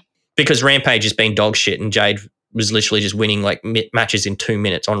happy. Because Rampage has been dog shit and Jade was literally just winning matches in 2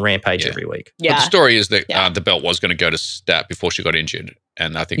 minutes on Rampage every week. Yeah. But the story is that the belt was going to go to Stat before she got injured.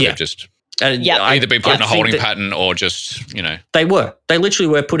 And I think they've just either been put in a holding pattern or just, They were. They literally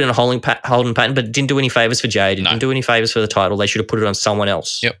were put in a holding pattern, but it didn't do any favors for Jade. It didn't do any favors for the title. They should have put it on someone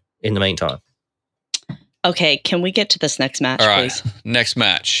else in the meantime. Okay, can we get to this next match, all right, please? Next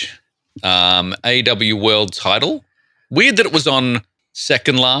match. AEW World Title. Weird that it was on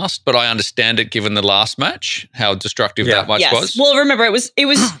second last, but I understand it given the last match, how destructive that match was. Well, remember, it was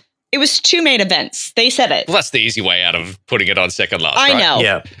 2 main events. They said it. Well, that's the easy way out of putting it on second last, I right? know.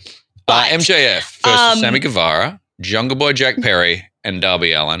 Yeah. MJF versus Sammy Guevara, Jungle Boy Jack Perry, and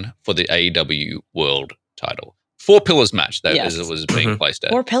Darby Allin for the AEW World Title. 4 pillars match that was being placed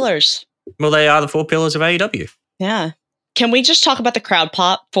at. 4 pillars. Well, they are the 4 pillars of AEW. Yeah. Can we just talk about the crowd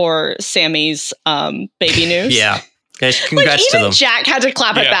pop for Sammy's baby news? Yeah. Congrats to them. Even Jack had to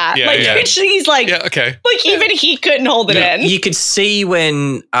clap at that. He's like, okay. Even he couldn't hold it in. You could see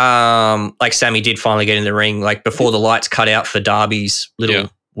when Sammy did finally get in the ring, before the lights cut out for Darby's little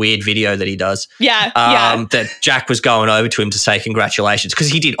weird video that he does. Yeah. That Jack was going over to him to say congratulations because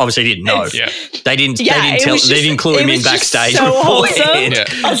he obviously didn't know. They didn't clue him in backstage so beforehand.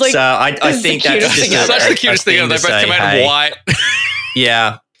 I was like, so I think that's just such the cutest thing. They both come out in white.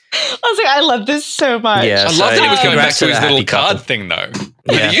 Yeah. I was like, I love this so much. Yeah, I love that he was going back to his little couple. card thing though.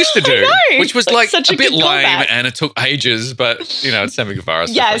 That he used to do, which was like such a bit good lame callback. and it took ages, but you know, it's Sammy Guevara.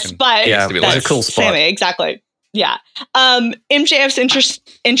 Yes, but it was a cool spot. Sammy, exactly. Yeah. MJF's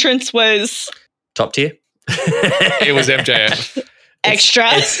entrance was top tier. It was MJF. Extra.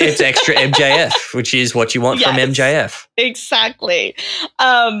 It's extra MJF, which is what you want from MJF. Exactly.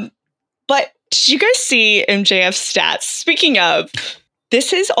 But did you guys see MJF's stats? Speaking of,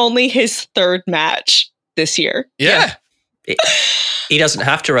 this is only his third match this year. Yeah. He doesn't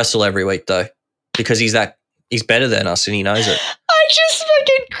have to wrestle every week though, because he's better than us and he knows it. I just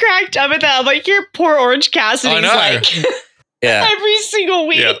fucking cracked up at that. I'm like, your poor Orange Cassidy's I know. like every single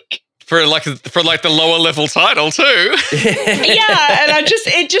week. Yeah. For the lower level title too. Yeah, and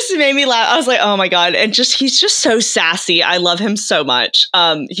it just made me laugh. I was like, oh my god, and he's just so sassy. I love him so much.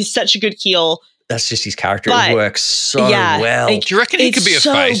 He's such a good heel. That's just his character. It works so well. Do you reckon he could be a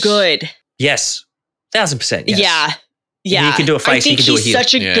face? So good. Yes, 1,000%. Yes. Yeah. He can do a face. He can do a heel.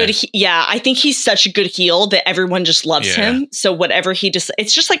 Such a good. I think he's such a good heel that everyone just loves him. So whatever he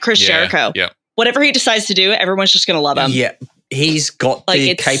it's just like Chris Jericho. Yeah. Whatever he decides to do, everyone's just gonna love him. Yeah. He's got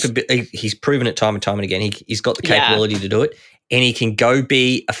the capability. He's proven it time and time and again. He's got the capability to do it, and he can go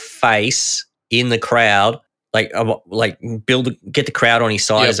be a face in the crowd, get the crowd on his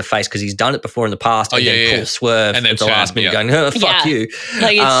side as a face because he's done it before in the past. And then pull swerve and then at the last minute, going, "Oh, fuck you!"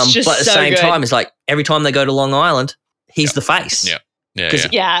 Like it's just but at the same time, it's like every time they go to Long Island, he's the face. Yeah.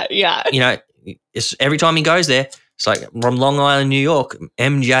 You know, it's every time he goes there, it's like from Long Island, New York,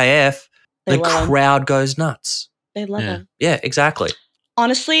 MJF. The crowd goes nuts. They love him. Yeah, exactly.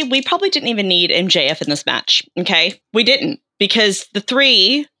 Honestly, we probably didn't even need MJF in this match. Okay, we didn't because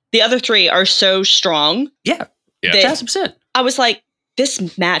the other three are so strong. Yeah, 1,000%. I was like,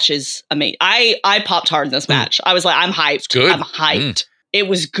 this match is amazing. I popped hard in this match. I was like, I'm hyped. Good. I'm hyped. It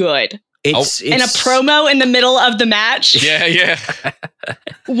was good. It's and a promo in the middle of the match. Yeah.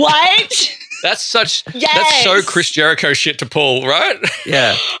 What? That's so Chris Jericho shit to pull, right?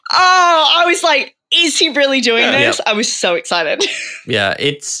 Yeah. Oh, I was like, is he really doing this? Yep. I was so excited. Yeah,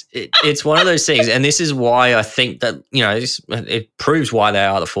 it's one of those things, and this is why I think that it proves why they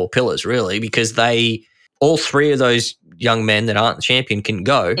are the four pillars, really, because all three of those young men that aren't the champion can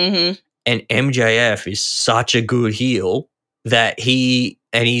go, and MJF is such a good heel that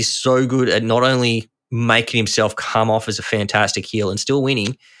he's so good at not only making himself come off as a fantastic heel and still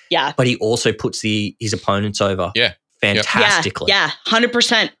winning, but he also puts his opponents over, fantastically. Yeah,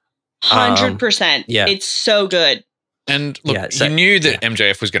 100%. 100%. Yeah. It's so good. And look, you knew that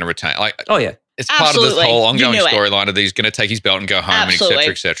MJF was going to retain. Like, oh yeah, it's part of this whole ongoing storyline of he's going to take his belt and go home, and et cetera,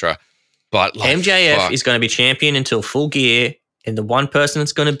 et cetera. But like, MJF is going to be champion until Full Gear, and the one person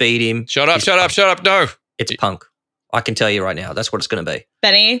that's going to beat him. Shut up! No, it's Punk. I can tell you right now, that's what it's going to be.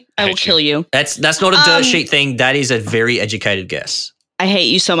 Benny, I will kill you. That's not a dirt sheet thing. That is a very educated guess. I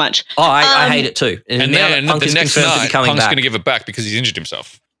hate you so much. Oh, I hate it too. And now then Punk the is next confirmed to night, be coming Punk's back. going to give it back because he's injured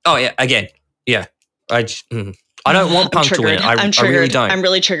himself. Oh yeah, again, yeah. I don't want Punk to win. I really don't. I'm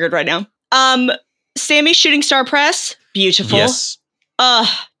really triggered right now. Sammy's shooting star press, beautiful. Yes.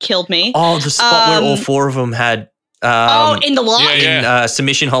 Killed me. Oh, the spot where all four of them had. In the lock. In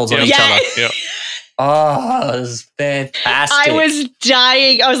submission holds on each other. Yeah. Oh, it was fantastic. I was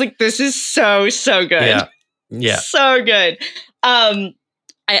dying. I was like, this is so good. Yeah. So good.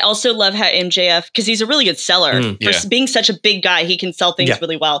 I also love how MJF, because he's a really good seller. For being such a big guy, he can sell things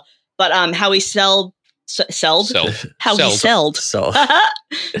really well. But how he sold the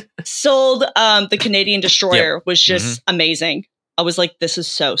Canadian Destroyer was just amazing. I was like, this is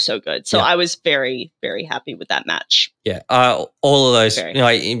so good. So I was very, very happy with that match. Yeah. All of those,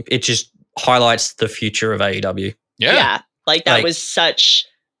 it just highlights the future of AEW. Yeah. Like that was such...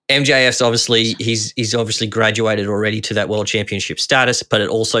 MJF's obviously, he's obviously graduated already to that world championship status, but it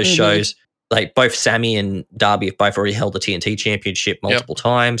also shows like both Sammy and Darby have both already held the TNT championship multiple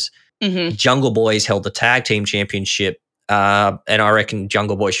times. Jungle Boy's held the tag team championship. And I reckon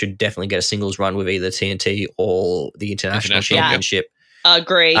Jungle Boy should definitely get a singles run with either TNT or the international championship.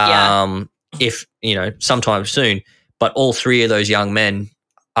 Agree. If, sometime soon. But all three of those young men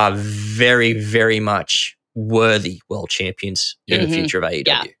are very, very much worthy world champions in the future of AEW.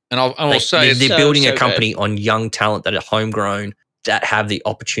 Yeah. And I will say they're building a company on young talent that are homegrown that have the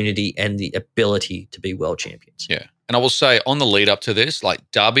opportunity and the ability to be world champions. Yeah. And I will say on the lead up to this, like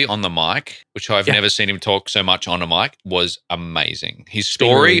Darby on the mic, which I've never seen him talk so much on a mic, was amazing. His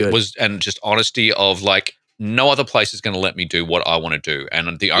story was, and just honesty of like, no other place is going to let me do what I want to do.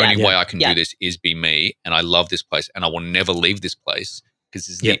 And the only way I can do this is be me. And I love this place and I will never leave this place because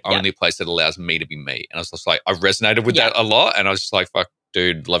this is the only place that allows me to be me. And I was just like, I resonated with that a lot. And I was just like, fuck,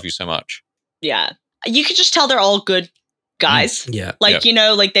 dude, love you so much. Yeah. You could just tell they're all good guys. Yeah. Like, you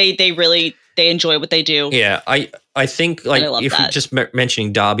know, like they really, they enjoy what they do. Yeah. I think like if we're just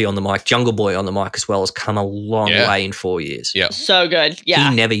mentioning Darby on the mic, Jungle Boy on the mic as well has come a long way in 4 years. Yeah. So good. Yeah.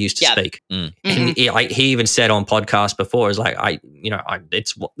 He never used to speak. And he even said on podcasts before, is like,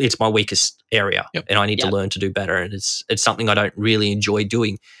 it's my weakest area and I need to learn to do better. And it's something I don't really enjoy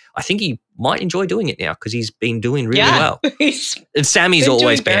doing. I think he might enjoy doing it now because he's been doing really well. And Sammy's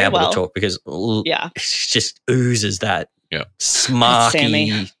always been able to talk because it just oozes that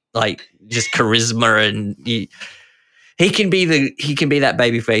smarky, like just charisma, and he can be that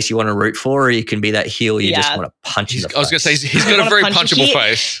baby face you want to root for, or he can be that heel you just want to punch in the face. I was going to say he's got a very punchable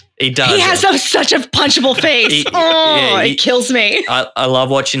face. He does. He has such a punchable face. It kills me. I love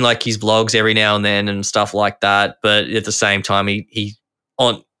watching like his vlogs every now and then and stuff like that. But at the same time, in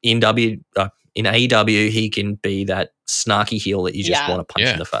AEW, he can be that snarky heel that you just want to punch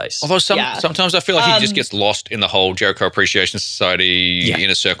in the face. Although sometimes I feel like he just gets lost in the whole Jericho Appreciation Society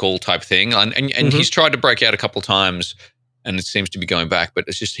inner circle type thing. And he's tried to break out a couple of times and it seems to be going back, but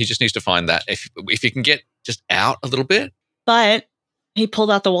he just needs to find that if he can get just out a little bit. But he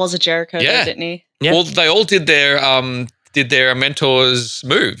pulled out the walls of Jericho, though, didn't he? Yeah. Well, they all did their mentors'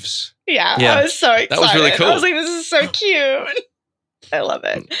 moves. Yeah. I was so excited. That was really cool. I was like, this is so cute. I love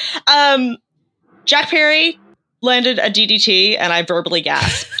it. Jack Perry landed a DDT and I verbally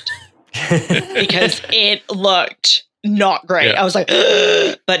gasped because it looked not great. I was like,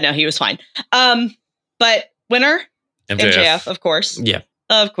 but no, he was fine. But winner, MJF, of course. Yeah.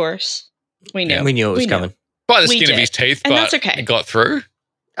 Of course. We knew. We knew it was coming. By the skin of his teeth, and but that's okay. It got through.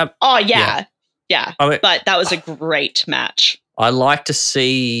 Yeah. I mean, but that was a great match. I like to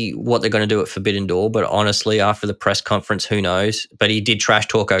see what they're going to do at Forbidden Door, but honestly, after the press conference, who knows? But he did trash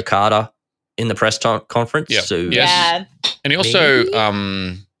talk Okada in the press conference. Yeah. So and he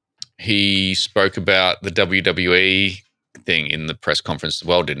also he spoke about the WWE thing in the press conference as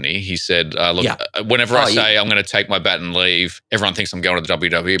well, didn't he? He said, whenever I say I'm going to take my bat and leave, everyone thinks I'm going to the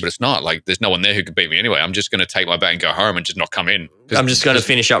WWE, but it's not. Like, there's no one there who could beat me anyway. I'm just going to take my bat and go home and just not come in. I'm just going to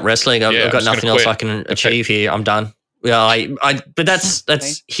finish up wrestling. I've got nothing else I can achieve here. I'm done. Yeah, but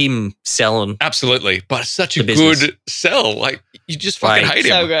that's him selling. Absolutely, but it's such a good sell. Like, you just fucking hate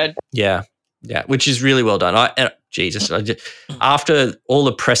him. So good. Yeah, which is really well done. After all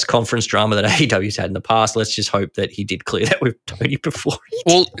the press conference drama that AEW's had in the past, let's just hope that he did clear that with Tony before.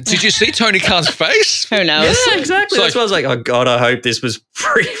 Well, did you see Tony Khan's face? Who knows? Yeah, exactly. That's why I was like, oh God, I hope this was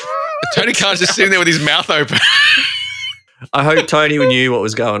free. Tony Khan's just sitting there with his mouth open. I hope Tony knew what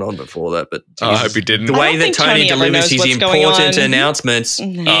was going on before that, but I hope he didn't. The way that Tony delivers his important announcements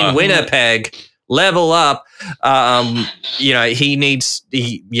in Winnipeg, level up. He needs.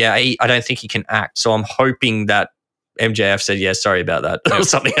 I don't think he can act. So I'm hoping that MJF said, "Yeah, sorry about that," or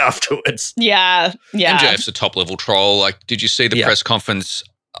something afterwards. Yeah. MJF's a top level troll. Like, did you see the press conference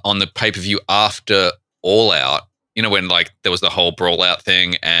on the pay-per-view after All Out? You know, when like there was the whole brawl out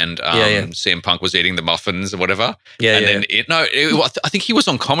thing and CM Punk was eating the muffins or whatever. Then I think he was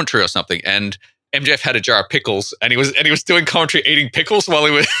on commentary or something, and MJF had a jar of pickles, and he was doing commentary eating pickles while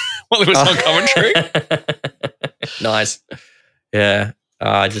he was on commentary. Nice. Yeah.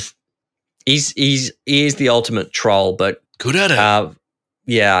 He is the ultimate troll, but good at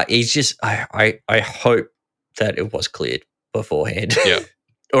it. He's just I hope that it was cleared beforehand. Yeah.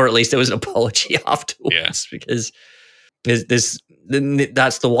 Or at least there was an apology afterwards, because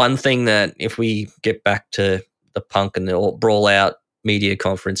that's the one thing that if we get back to the Punk and the Brawl Out media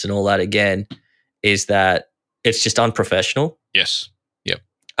conference and all that again, is that it's just unprofessional. Yes. Yep.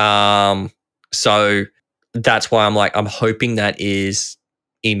 So that's why I'm hoping that is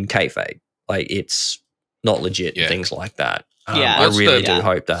in kayfabe, like it's not legit and things like that. I really do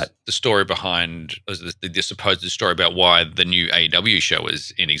hope that. The story behind the supposed story about why the new AEW show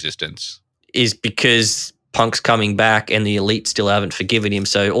is in existence is because Punk's coming back and the Elite still haven't forgiven him.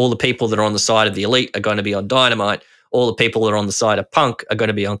 So all the people that are on the side of the Elite are going to be on Dynamite. All the people that are on the side of Punk are going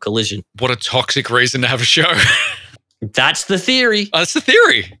to be on Collision. What a toxic reason to have a show. That's the theory. That's the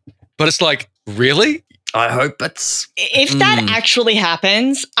theory. But it's like, really? I hope it's... If that actually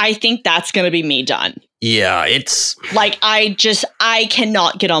happens, I think that's going to be me done. Yeah, it's... Like, I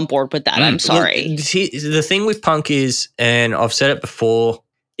cannot get on board with that. I'm sorry. Well, the thing with Punk is, and I've said it before,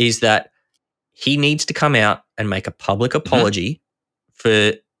 is that he needs to come out and make a public apology for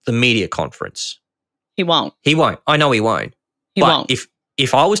the media conference. He won't. He won't. I know he won't. He but won't.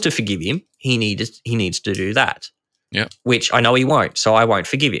 if I was to forgive him, he needs to do that. Yeah. Which I know he won't, so I won't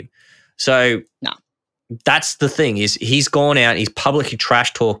forgive him. So No. That's the thing, is he's gone out, he's publicly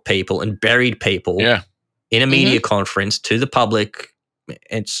trash talked people and buried people Yeah. in a media conference to the public.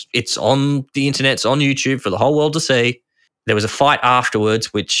 It's on the internet, it's on YouTube for the whole world to see. There was a fight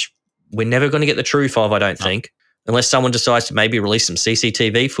afterwards, which we're never going to get the truth of, I don't think. Unless someone decides to maybe release some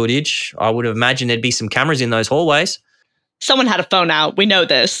CCTV footage. I would imagine there'd be some cameras in those hallways. Someone had a phone out. We know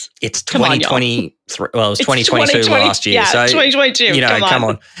this. It's Come on, y'all. 2023. Well, it was It's 2022 last year. Yeah, so 2022. you know, come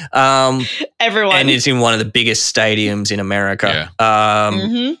on. Everyone. And it's in one of the biggest stadiums in America.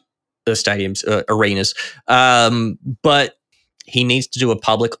 Mhm. The stadiums, arenas. But he needs to do a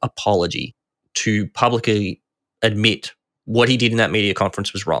public apology to publicly admit what he did in that media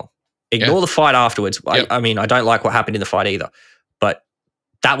conference was wrong. Ignore the fight afterwards. Yep. I mean, I don't like what happened in the fight either. But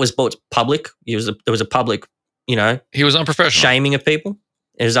that was both public. There was a public, He was unprofessional. shaming of people.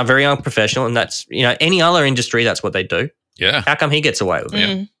 It was very unprofessional, and that's, any other industry, that's what they do. Yeah. How come he gets away with it?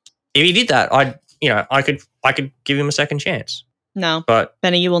 Mm. If he did that, I could give him a second chance. No, But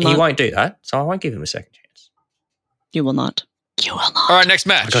Benny, you will he not. won't do that, so I won't give him a second chance. You will not. You will not. All right, next I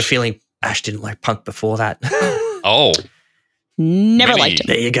match. got a feeling Ash didn't like Punk before that. Oh, Never Many- liked him.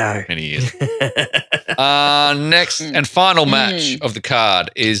 There you go. many years. Next and final match of the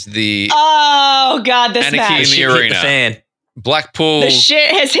card is the Oh God, this Anarchy in match. the Shit hit arena. fan. Blackpool The shit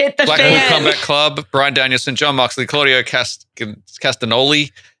has hit the Blackpool fan. Combat Club, Brian Danielson, John Moxley, Claudio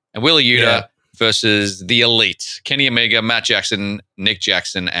Castagnoli, and Wheeler Yuta Yeah. versus the Elite. Kenny Omega, Matt Jackson, Nick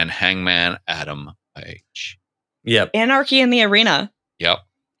Jackson, and Hangman Adam Page. Yep. Anarchy in the arena. Yep.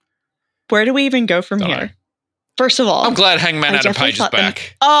 Where do we even go from Don't here? know. First of all, I'm glad Hangman I Adam definitely Page is thought them-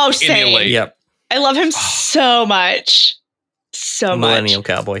 back. Oh, the same. Elite. Yep. I love him so much. So Millennial much.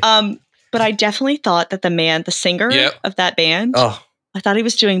 Cowboy. But I definitely thought that the singer Yep. of that band, oh, I thought he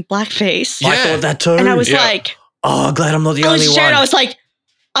was doing blackface. I Yeah. thought that too. And I was Yeah. like, oh, glad I'm not the I only was Jared, one. I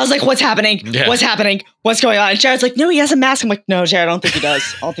was like, what's happening? Yeah. What's happening? What's going on? And Jared's like, no, he has a mask. I'm like, no, Jared, I don't think he does.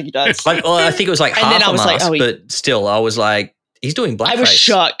 I don't think he does. I think it was like And half then I a was like, mask, oh, he- but still, I was like, he's doing blackface. I was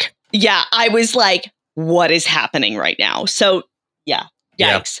shook. Yeah, I was like, what is happening right now? So, yeah,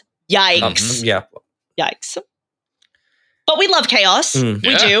 Yeah. yikes. Yikes. Yeah. Yikes. But we love chaos. Mm.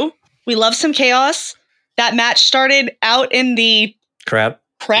 We Yeah. do. We love some chaos. That match started out in the Crowd.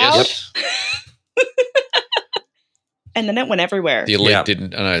 crowd, Yes. and then it went everywhere. The Elite Yeah.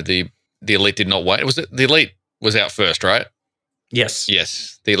 didn't. No, the Elite did not wait. Was it the Elite was out first, right? Yes.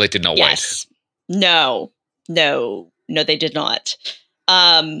 Yes, the Elite did not Yes. No, they did not.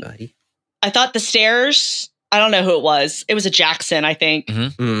 Buddy. I thought the stairs, I don't know who it was. It was a Jackson, I think.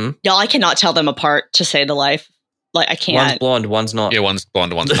 Mm. Y'all, I cannot tell them apart to save the life. Like, I One's can't. blonde, one's not. wait. Yeah, one's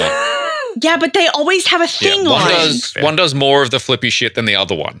blonde, one's not. Yeah, but they always have a thing one on. does more of the flippy shit than the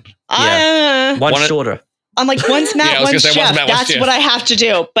other one. One's One- shorter. I'm like, one's Matt, Yeah, I was one's gonna say, Jeff. one's Matt, one's That's Jeff. what I have to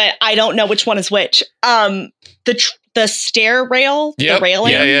do, but I don't know which one is which. The stair rail, the Yep.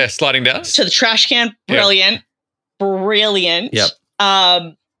 railing Yeah, sliding down. to the trash can, brilliant. Yep.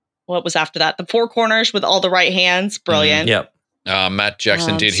 What was after that? The four corners with all the right hands, brilliant. Yep. Matt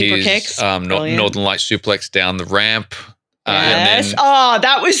Jackson did super his kicks, brilliant. Northern Light suplex down the ramp, Yes. and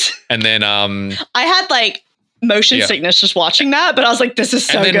That was. then I had like motion Yeah. sickness just watching that, but I was like, this is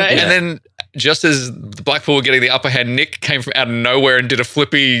so and then, good. and then just as the Blackpool were getting the upper hand, Nick came from out of nowhere and did a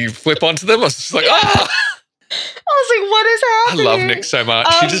flip onto them. I was just like, oh, I was like, what is I happening? love Nick so much.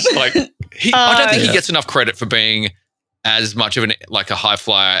 He just like I don't think he gets enough credit for being as much of a high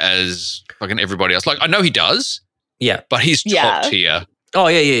flyer as fucking everybody else. Like I know he does, Yeah. but he's Yeah. top tier. Oh,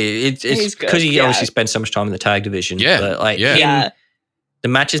 yeah. It's He's good, because he yeah. obviously spent so much time in the tag division. Yeah, But like yeah. Yeah. the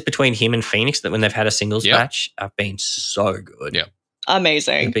matches between him and Phoenix, that when they've had a singles Yep. match, have been so good. Yep.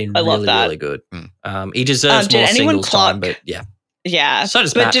 Amazing. They've been I love really, that. really good. Mm. He deserves Did more anyone singles time, clock- but yeah. Yeah. So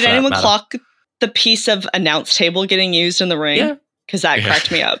does But Matt, did for that anyone matter. clock the piece of announce table getting used in the ring? Yeah. Because that Yeah. cracked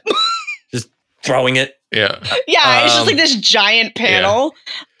me up. Throwing it. Yeah. Yeah, it's just Um, like this giant panel.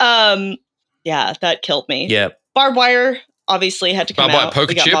 Yeah, that killed me. Yeah. Barbed wire obviously had to come Barbed wire out. poker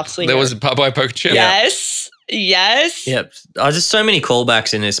We got chip. Moxley There here. was a barbed wire poker chip. Yes. Yes. Yep. There's so many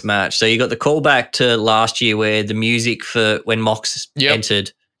callbacks in this match. So you got the callback to last year where the music for when Mox Yep.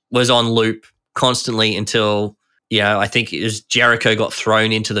 entered was on loop constantly until, I think it was Jericho got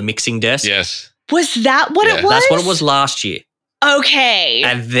thrown into the mixing desk. Yes. Was that what Yeah. it was? That's what it was last year. Okay.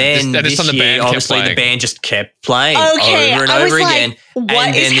 And then And this this time the year, band kept obviously, the playing. band just kept playing Okay, over and I was over like, again. what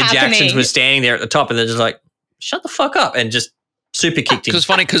and is then the happening? Jacksons were standing there at the top and they're just like, shut the fuck up. And just super kicked him. Because it's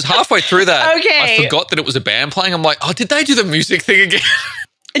funny, because halfway through that, Okay. I forgot that it was a band playing. I'm like, oh, did they do the music thing again?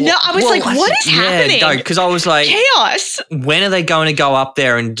 No, I was like, what is happening? Yeah, because I was like, Chaos. when are they going to go up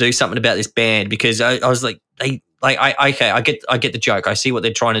there and do something about this band? Because I was like, I get the joke. I see what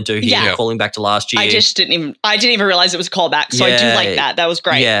they're trying to do here, Yeah. calling back to last year. I didn't even realize it was a callback. So I do Yeah. like that. That was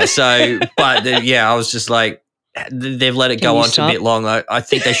great. Yeah. So, but I was just like, they've let it Can go you on stop? a bit long. I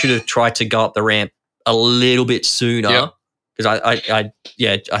think they should have tried to go up the ramp a little bit sooner. Yeah. Because I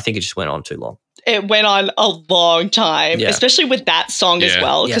think it just went on too long. It went on a long time, Yeah. especially with that song as Yeah.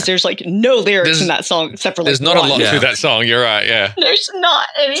 well, because Yeah. the's like no lyrics There's- in that song except for like There's not a one. lot Yeah. to that song. You're right. Yeah. There's not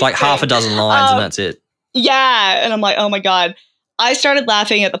anything. It's like half a dozen lines Um, and that's it. Yeah, and I'm like, oh my god. I started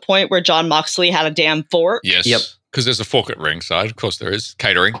laughing at the point where John Moxley had a damn fork. Yes. Yep. Because there's a fork at ringside. Of course there is.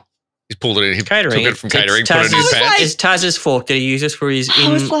 Catering. He's pulled it in. He Catering. took it from It's catering, put it in his Taz's- pants. It's Taz's fork that he uses for his I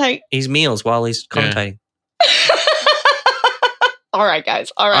was like, his meals while he's commentating. all right,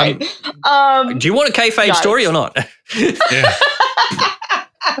 guys. All right. Do you want a kayfabe Guys. story or not? Yeah.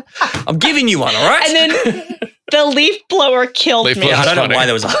 I'm giving you one, all right? And then the leaf blower killed Leaf me. blower. I don't Funny. know why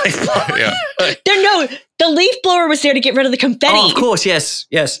there was a leaf blower. Yeah. No, the leaf blower was there to get rid of the confetti. Oh, of course, yes.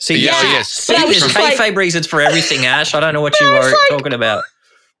 See, Yeah, see, yes. see, But I was there's just like- kayfabe reasons for everything, Ash. I don't know what you I was were like- talking about.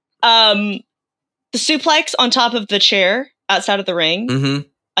 The suplex on top of the chair outside of the ring. Mm-hmm.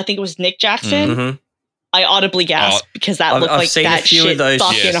 I think it was Nick Jackson. Mm-hmm. I audibly gasped because that I've- looked I've like seen a that few of shit those.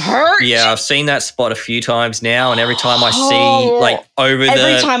 fucking Yes. hurt. Yeah, I've seen that spot a few times now, and every time I see, Oh. like, over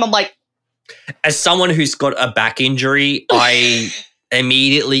Every the... time I'm like, As someone who's got a back injury, I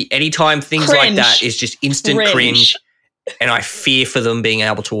immediately, anytime things like Cringe. that is just instant cringe, and I fear for them being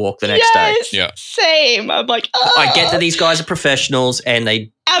able to walk the next day. yes, Yeah. same. I'm like, I get that these guys are professionals and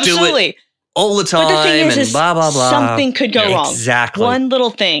they absolutely. all the But the time thing is, and blah, blah, blah. something could go Yeah. wrong. Exactly. One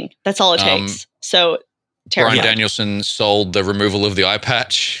little thing. That's all it Um, takes. So Brian terrifying. Danielson sold the removal of the eye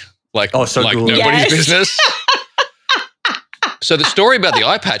patch like, Oh, so like good. nobody's Yes. business. So the story about the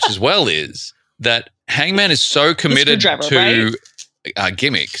eye patch as well is that Hangman is so committed screwdriver, to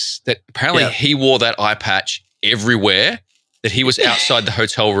gimmicks that apparently Yeah. he wore that eye patch everywhere, that he was outside the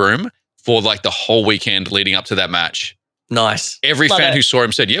hotel room for like the whole weekend leading up to that match. Nice. Every Love fan it. who saw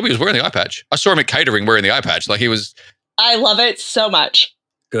him said, yeah, he was wearing the eye patch. I saw him at catering wearing the eye patch. Like he was, I love it so much.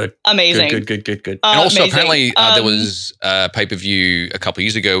 Good. Amazing. Good. and also Amazing. apparently there was a pay-per-view a couple of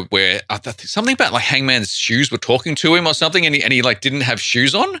years ago where something about like Hangman's shoes were talking to him or something, and he like didn't have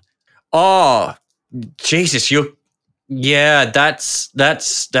shoes on. Oh, Jesus,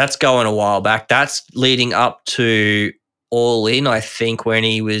 that's going a while back. That's leading up to All In, I think, when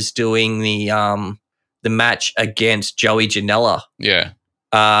he was doing the match against Joey Janela, Yeah.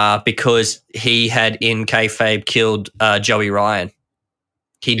 because he had in kayfabe killed Joey Ryan.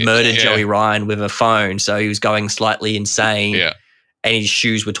 He'd murdered Yeah. Joey Ryan with a phone, so he was going slightly insane. Yeah. And his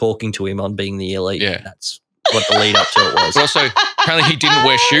shoes were talking to him on being the elite. Yeah. That's what the lead up to it was. But also, apparently he didn't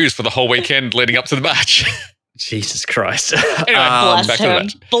wear shoes for the whole weekend leading up to the match. Jesus Christ. Anyway, Bless back to the him.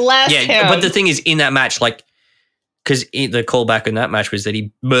 match. Bless Yeah, him. but the thing is, in that match, like, because the callback in that match was that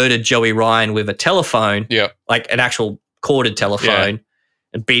he murdered Joey Ryan with a telephone, Yeah. like an actual corded telephone,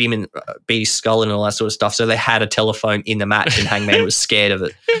 and beat him in, beat his skull and all that sort of stuff. So they had a telephone in the match, and Hangman was scared of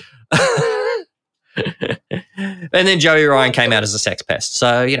it. And then Joey Ryan came out as a sex pest.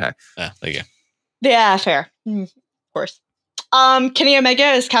 So, you know. There you go. Yeah, fair. Of course. Kenny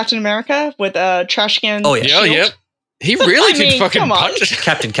Omega is Captain America with a trash can. Oh, yeah. Yeah, shield. yeah. He really I did mean, fucking come on. punch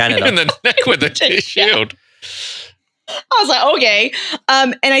Captain him in Canada. the neck with the Yeah. shield. I was like, okay.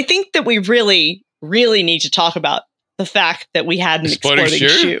 And I think that we really, really need to talk about the fact that we had an Exploding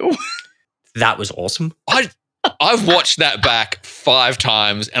exploding shoe. That was awesome. I've watched that back 5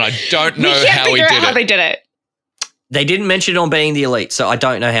 times and I don't We know can't how he figure out did how it. they did it. They didn't mention it on being the elite, so I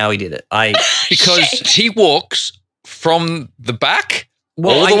don't know how he did it. Because Shit. he walks from the back.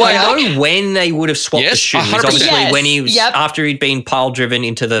 Well, All the way I up? know when they would have swapped Yes, the shoes. 100%. Obviously, Yes. when he was Yep. after he'd been pile driven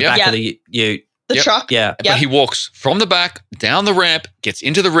into the Yep. back Yep. of the ute. The Yep. truck. Yeah, But he walks from the back down the ramp, gets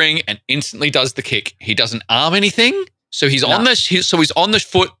into the ring, and instantly does the kick. He doesn't arm anything, so he's on he's on the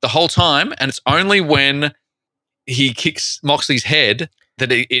foot the whole time, and it's only when he kicks Moxley's head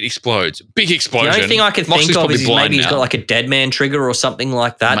that it explodes. Big the explosion. only thing I can Moxley's think of probably is blind maybe he's now. got like a dead man trigger or something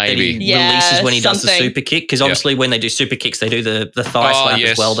like that Maybe. that he Yeah, releases when he does the something. super kick. Because obviously, when they do super kicks, they do the thigh Oh, slap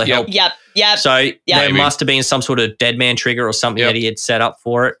yes, as well to yep. help. Yep. So there Maybe. must have been some sort of dead man trigger or something Yep. that he had set up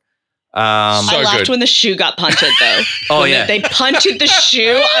for it. So I laughed good. when the shoe got punted, though. Oh, When yeah. they punctured the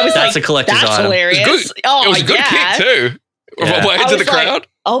shoe. I was That's like, a collector's that's item. hilarious. It was good. Oh, It was a good yeah. kick too. Yeah. Way I into the was like, crowd.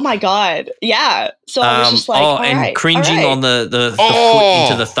 Oh my god. Yeah. So I was just like, and all right, cringing all right. on the Oh.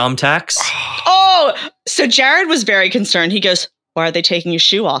 foot into the thumbtacks. Oh, so Jared was very concerned. He goes, why are they taking his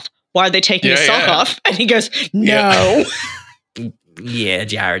shoe off? Why are they taking his sock Yeah. off? And he goes, no. Yeah,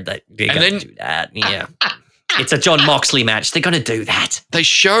 Jared, they're And going then- to do that. Yeah. It's a John Moxley match. They're going to do that. They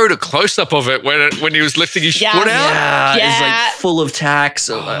showed a close up of it when he was lifting his Yeah. foot out. Yeah, it's Yeah. like full of tacks.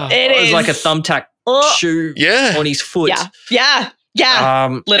 It was is. like a thumbtack Oh, shoe Yeah. on his foot. yeah.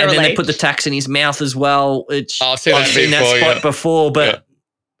 And then Literally. they put the tacks in his mouth as well. I've seen that seen that before, spot yeah. before, but Yeah.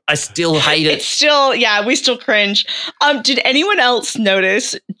 I still hate it. It's still, we still cringe. Did anyone else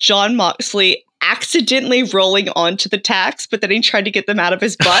notice John Moxley accidentally rolling onto the tacks, but then he tried to get them out of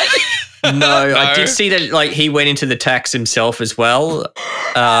his butt? No, I No. did see that. Like he went into the tacks himself as well.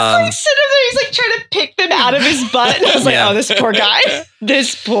 Like, sit him there, he's like trying to pick them out of his butt. And I was like, Yeah. oh, this poor guy.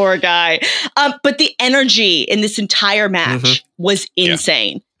 This poor guy. But the energy in this entire match was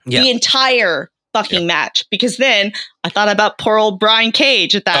insane. Yeah. The entire fucking match. Because then I thought about poor old Brian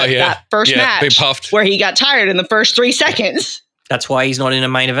Cage at that first Yeah, been match puffed. where he got tired in the first 3 seconds. That's why he's not in a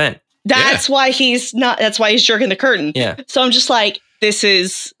main event. That's why he's not, that's why he's jerking the curtain. Yeah, So I'm just like, this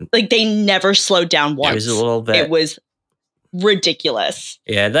is like, they never slowed down it once. was a little bit. It was ridiculous.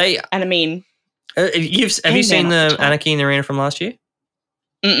 Yeah, they. And I mean, Have you seen the Anarchy in the Arena from last year?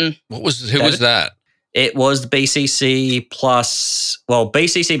 mm-mm. Who was that? It was the BCC plus. Well,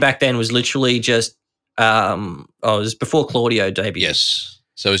 BCC back then was literally just. It was before Claudio debuted. Yes.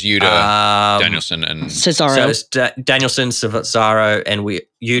 So it was Yuta, Danielson, and Cesaro. So it's Danielson, Cesaro, and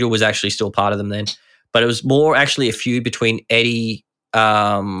Yuta was actually still part of them then. But it was more actually a feud between Eddie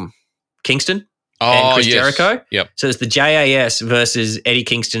Kingston and Chris Jericho. Yep. So it's the JAS versus Eddie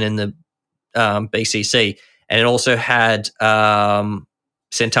Kingston and the BCC. And it also had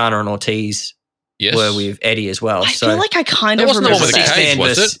Santana and Ortiz Yes. were with Eddie as well. I so feel like I kind That of wasn't the remember one with the that. cage,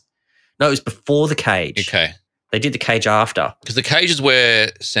 was versus- it? No, it was before the cage. Okay. They did the cage after. Because the cage is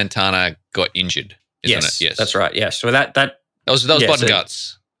where Santana got injured, isn't it? Yes. That's right. Yes. So that That was Yeah, blood and so-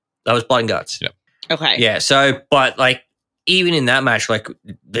 guts. was blood and guts. Yep. Okay. Yeah. So, but like, even in that match, like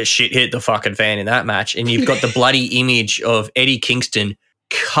the shit hit the fucking fan in that match, and you've got the bloody image of Eddie Kingston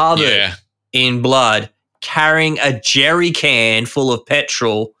covered Yeah. in blood, carrying a jerry can full of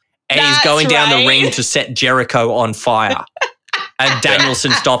petrol, and he's That's going down the right. ring to set Jericho on fire. And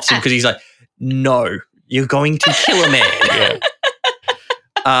Danielson stops him because he's like, "No, you're going to kill a man."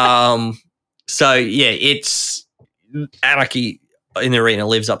 So yeah, it's Anarchy in the Arena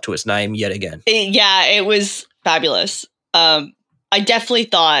lives up to its name yet again. It was fabulous. I definitely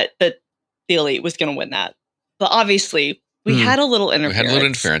thought that the Elite was going to win that, but obviously we Hmm. had a little We interference. had a little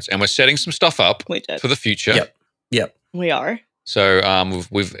interference, and we're setting some stuff up We did. for the future. Yep. We are. So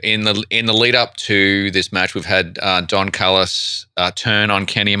we've in the lead up to this match, we've had Don Callis turn on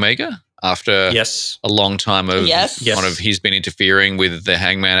Kenny Omega after Yes. a long time of Yes. Yes. kind of he's been interfering with the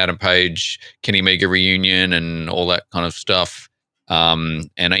Hangman Adam Page Kenny Omega reunion and all that kind of stuff. And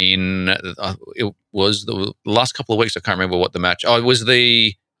it was the last couple of weeks. I can't remember what the match. Oh, it was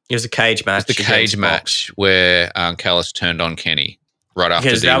the a cage match. cage against match Mox. where Callis turned on Kenny right after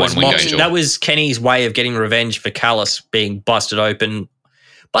Because the that one was wing Mox, angel. that was Kenny's way of getting revenge for Callis being busted open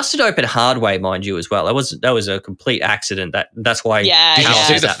hard way, mind you, as well. That was a complete accident. That's why Yeah, Did you Callis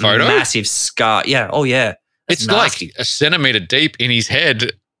see has the that photo? massive scar. Yeah. Oh yeah. That's It's nasty. like a centimeter deep in his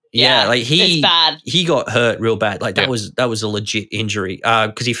head. Yeah. Like it's bad. he got hurt real bad. Like that Yeah. was a legit injury.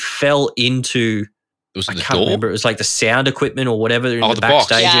 Because he fell into It was I in the can't door. remember. It was like the sound equipment or whatever in Oh, the the box.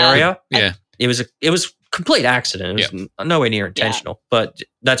 backstage Yeah. area. Yeah. It was complete accident. It was nowhere near intentional, but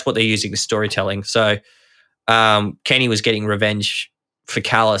that's what they're using the storytelling. So Kenny was getting revenge for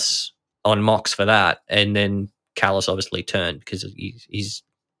Callis on Mox for that, and then Callis obviously turned because he's He's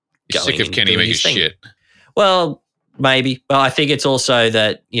going sick of and Kenny doing Omega's his thing. shit. Well, maybe, but I think it's also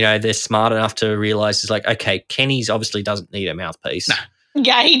that they're smart enough to realize it's like, okay, Kenny's obviously doesn't need a mouthpiece. Nah.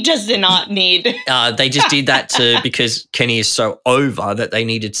 Yeah, he does not need. They just did that because Kenny is so over that they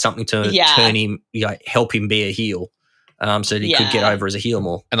needed something to Yeah. turn him, help him be a heel, so that he could get Yeah. over as a heel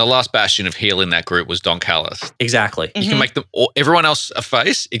more. And the last bastion of heel in that group was Don Callis. Exactly, You can make them everyone else a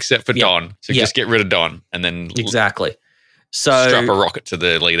face except for Yeah. Don. So Yeah. just get rid of Don and then exactly. So strap a rocket to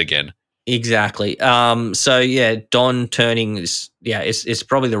the lead again. exactly. So yeah, Don turning is it's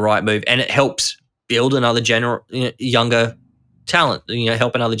probably the right move, and it helps build another younger talent.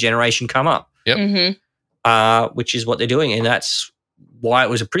 Help another generation come up. Yep. Mm-hmm. Which is what they're doing, and that's why it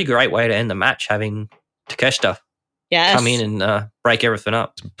was a pretty great way to end the match, having Takeshita Yes. come in and break everything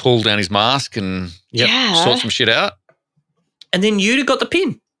up. Pull down his mask and Yep. Yeah. sort some shit out. And then Yuta got the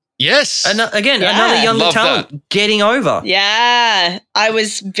pin. Yes. Again, Yeah. another younger Love talent getting over. Yeah. I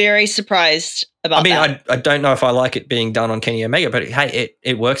was very surprised about I mean, that. I don't know if I like it being done on Kenny Omega, but hey,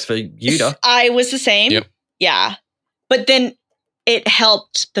 it works for Yuta. I was the same. Yep. Yeah. But then it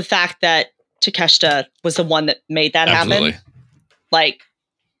helped the fact that Takeshita was the one that made that Absolutely. happen. Like,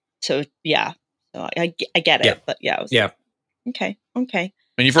 so yeah. So I get it, Yeah. but yeah. Yeah. Okay.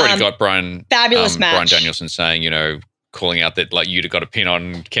 And you've already got Brian Fabulous match. Brian Danielson saying, calling out that like you'd have got a pin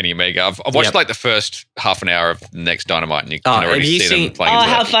on Kenny Omega. I've watched like the first half an hour of the next Dynamite, and you can already see them playing. Oh, into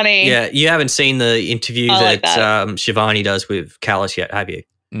how that. funny! Yeah, you haven't seen the interview that that. Shivani does with Callis yet, have you?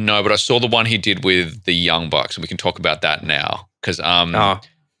 No, but I saw the one he did with the Young Bucks, and we can talk about that now because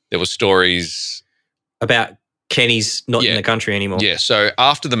there were stories about Kenny's not in the country anymore. Yeah, so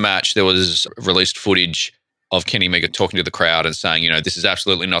after the match, there was released footage of Kenny Omega talking to the crowd and saying, this is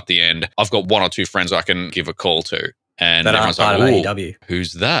absolutely not the end. I've got one or two friends I can give a call to. And that everyone's aren't like, part of AEW.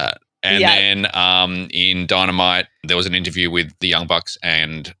 Who's that? And then in Dynamite, there was an interview with the Young Bucks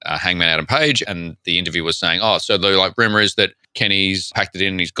and Hangman Adam Page, and the interview was saying, so the rumor is that Kenny's packed it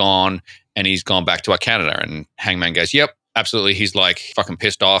in and he's gone, and he's gone back to Canada. And Hangman goes, yep, absolutely. He's like fucking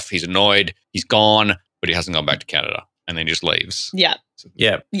pissed off. He's annoyed. He's gone, but he hasn't gone back to Canada. And then just leaves. Yeah.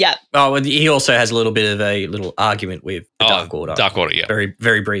 Yeah. Oh, well, he also has a little bit of a little argument with the Dark Order. Dark Order, yeah. Very,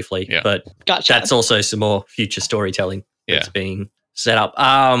 very briefly. Yeah. But that's also some more future storytelling that's being set up.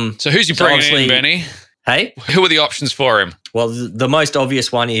 So who's he bringing in, Benny? Hey? Who are the options for him? Well, the most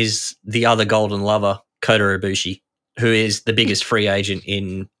obvious one is the other Golden Lover, Kota Ibushi, who is the biggest free agent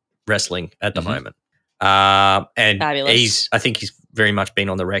in wrestling at the moment. And fabulous. I think he's very much been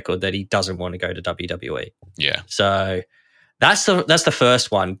on the record that he doesn't want to go to WWE. Yeah. So that's the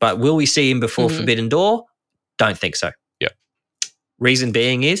first one. But will we see him before Forbidden Door? Don't think so. Yeah. Reason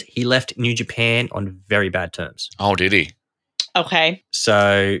being is he left New Japan on very bad terms. Oh, did he? Okay.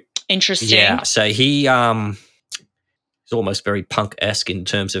 So interesting. Yeah. So he's almost very Punk-esque in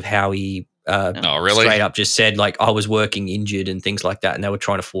terms of how he really? straight up just said, like, I was working injured and things like that, and they were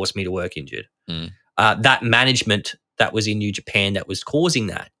trying to force me to work injured. That management that was in New Japan that was causing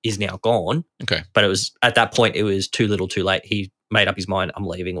that is now gone. Okay. But it was at that point, it was too little too late. He made up his mind, I'm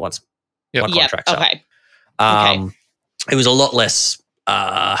leaving once my contract's up. It was a lot less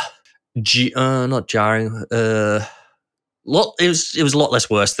not jarring. It was a lot less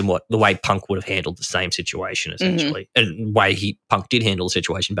worse than the way Punk would have handled the same situation, essentially, and the way Punk did handle the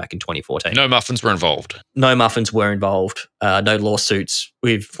situation back in 2014. No muffins were involved. No muffins were involved. No lawsuits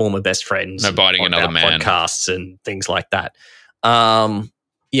with former best friends. No biting another man. Podcasts and things like that. So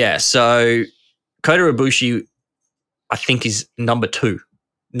Kota Ibushi, I think, is number 2.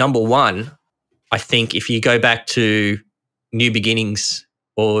 Number 1, I think, if you go back to New Beginnings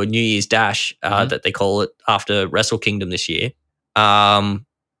or New Year's Dash, that they call it, after Wrestle Kingdom this year,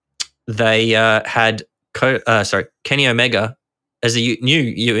 they had Kenny Omega as a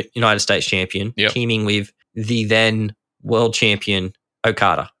new United States champion, teaming with the then world champion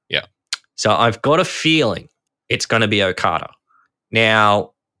Okada. Yeah. So I've got a feeling it's going to be Okada.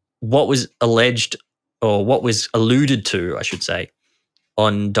 Now, what was alleged, or what was alluded to, I should say,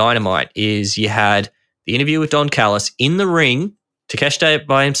 on Dynamite is you had the interview with Don Callis in the ring, Takeshita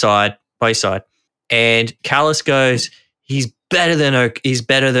by his side, and Callis goes, he's better than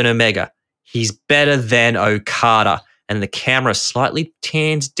Omega. He's better than Okada. And the camera slightly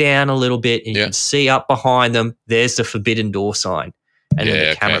pans down a little bit, and you can see up behind them, there's the Forbidden Door sign. And then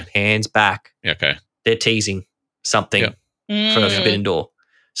the camera pans back. Okay. They're teasing something for Forbidden Door.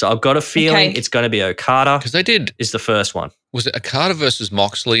 So I've got a feeling it's going to be Okada. Because they did. Is the first one. Was it Okada versus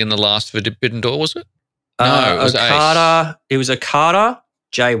Moxley in the last Forbidden Door, was it? No, it was Okada. Ace. It was Okada,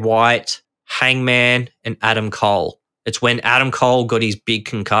 Jay White, Hangman, and Adam Cole. It's when Adam Cole got his big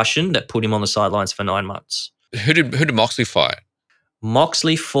concussion that put him on the sidelines for 9 months. Who did Moxley fight?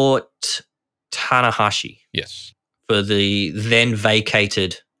 Moxley fought Tanahashi. Yes. For the then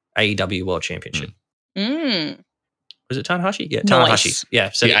vacated AEW World Championship. Was it Tanahashi? Yeah, Tanahashi. Nice.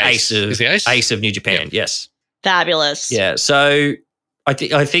 Yeah, so the ace of New Japan. Yep. Yes. Fabulous. Yeah, so I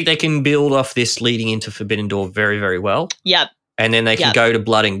think they can build off this leading into Forbidden Door very, very well. Yep. And then they can go to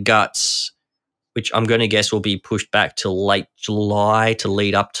Blood and Guts, which I'm going to guess will be pushed back to late July to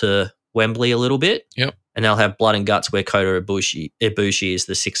lead up to Wembley a little bit. Yep. And they'll have Blood and Guts where Kota Ibushi is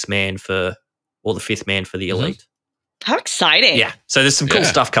the 6th man or the 5th man for the Elite. How exciting. Yeah. So there's some cool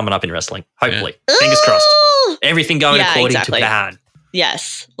stuff coming up in wrestling, hopefully. Fingers crossed. Everything going according to plan.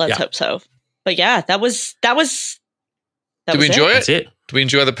 Yes. Let's hope so. But yeah, that was Did we enjoy it? That's it. Did we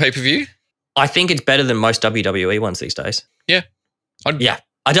enjoy the pay-per-view? I think it's better than most WWE ones these days. Yeah. I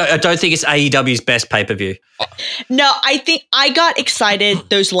don't think it's AEW's best pay-per-view. No, I think I got excited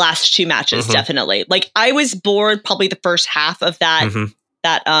those last 2 matches, definitely. Like, I was bored probably the first half of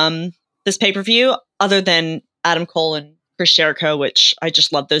this pay-per-view, other than Adam Cole and Chris Jericho, which I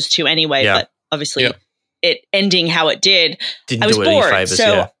just love those two anyway, but obviously it ending how it did, Didn't I was do it bored. any favors.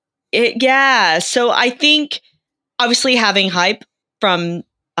 So Yeah. so I think obviously having hype from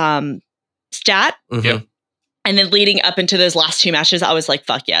Stat Mhm. Yep. and then leading up into those last two matches, I was like,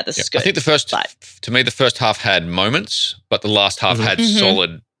 fuck yeah, this is good. I think the first half had moments, but the last half Mhm. had Mhm.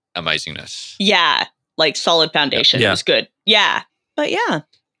 solid amazingness. yeah, like solid foundation. Yeah. It was good. Yeah. But yeah,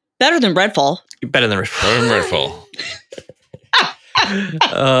 better than Redfall. Better than Redfall.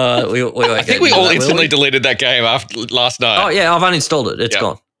 we won't I get think we into all that, will instantly we? deleted that game after last night. Oh yeah, I've uninstalled it. It's Yeah.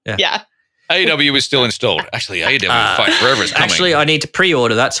 gone. Yeah. AEW is still installed. Actually, AEW Fight Forever is coming. Actually, I need to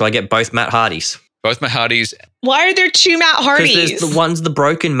pre-order that so I get both Matt Hardys. Both Matt Hardys. Why are there two Matt Because Hardys? there's the one's the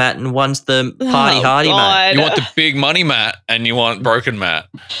broken Matt and one's the party Oh, Hardy Matt. God. You want the big money Matt and you want broken Matt.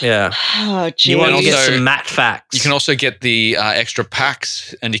 Yeah. Oh, You want to And get also- some Matt facts. You can also get the extra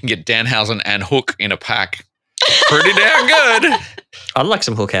packs, and you can get Danhausen and Hook in a pack. Pretty damn good. I'd like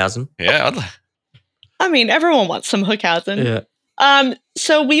some Hookhausen. Yeah. I mean, everyone wants some Hookhausen. Yeah.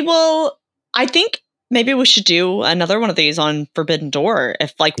 So we will. I think maybe we should do another one of these on Forbidden Door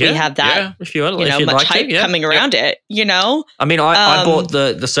if, like, we Yeah, have that, yeah. If you want, you if know, you'd much like hype to, yeah. coming around it. You know. I mean, I Um, bought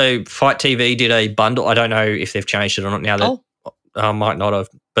the so Fight TV did a bundle. I don't know if they've changed it or not now. That might not have,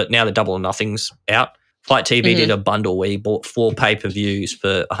 but now the Double or Nothing's out. Fight TV did a bundle where you bought 4 pay-per-views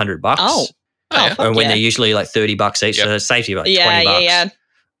for $100. Oh, yeah. fuck and when yeah. they're usually like $30 each, Yep. so it saves you like Yeah, $20. yeah.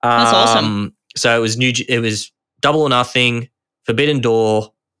 That's awesome. So it was Double or Nothing, Forbidden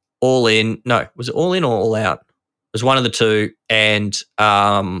Door, All In. No, was it All In or All Out? It was one of the two, and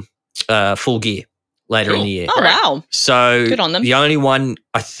Full Gear later in Cool. the year. Oh, Right. wow. So Good on them. the only one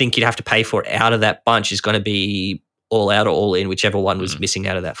I think you'd have to pay for out of that bunch is going to be All Out or All In, whichever one was missing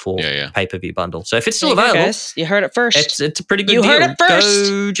out of that 4 Yeah, yeah. pay-per-view bundle. So if it's still There you go, available, guys. You heard it first. it's a pretty good You deal. heard it first.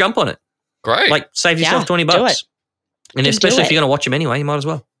 Go jump on it. Great. Like save yourself Yeah, $20. do it. And Do especially if it. you're going to watch them anyway, you might as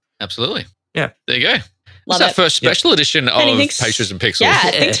well. Absolutely. Yeah. There you go. Love It's our it. first special edition of Benny, thanks. Pastries and Pixels. Yeah,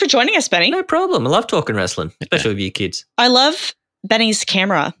 Yeah. thanks for joining us, Benny. No problem. I love talking wrestling, especially with you kids. I love Benny's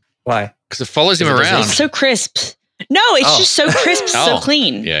camera. Why? Because it follows him Because it does around. It's so crisp. No, it's Oh. just so crisp, so Oh.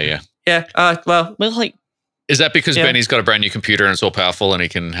 clean. Yeah, yeah. Yeah. Well, With like Is that because Yeah. Benny's got a brand new computer and it's all powerful and he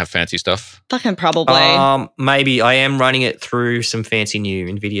can have fancy stuff? fucking probably. maybe I am running it through some fancy new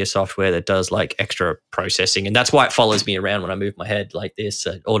NVIDIA software that does like extra processing, and that's why it follows me around when I move my head like this.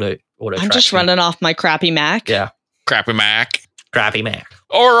 Auto. I'm just tracks me. running off my crappy Mac. Yeah, Crappy Mac. crappy Mac.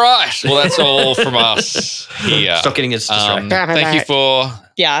 All right. Well, that's all from us here. Stop getting us distracted. Thank you for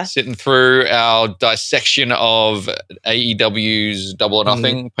Yeah. sitting through our dissection of AEW's Double or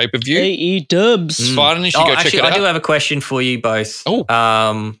Nothing pay-per-view. AE dubs. It's fun. You should go check actually, it out. I do have a question for you both.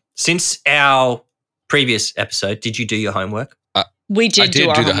 Oh. Since our previous episode, did you do your homework? We did, I did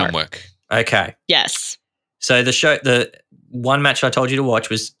our do the homework. homework. Okay. Yes. So the one match I told you to watch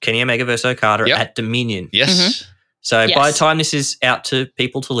was Kenny Omega versus Okada Yep. at Dominion. Yes. So by the Yes. time this is out to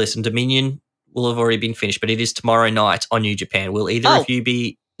people to listen, Dominion will have already been finished, but it is tomorrow night on New Japan. Will either Oh, of you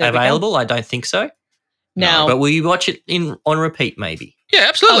be there we go. available? I don't think so. No. But will you watch it on repeat maybe? Yeah,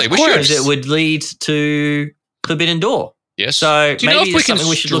 absolutely. Of We course. should. Because it would lead to Forbidden Door. Yes. So do you know maybe if we it's can something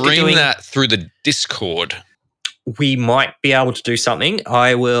we should look at stream doing. that through the Discord? We might be able to do something.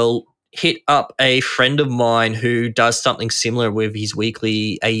 I will hit up a friend of mine who does something similar with his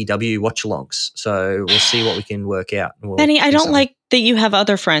weekly AEW watch-alongs. So we'll see what we can work out. and we'll Benny, I do don't something. like that you have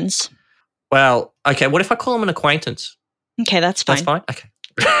other friends. Well, okay. What if I call him an acquaintance? Okay, that's fine. That's fine. Okay.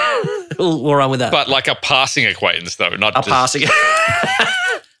 we'll run with that. But like a passing acquaintance, though, not A just passing.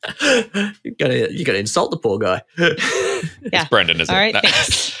 you gotta insult the poor guy. Yeah. It's Brendan, isn't All right, it? No.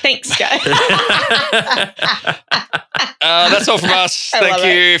 thanks, guys. That's all from us. I Thank love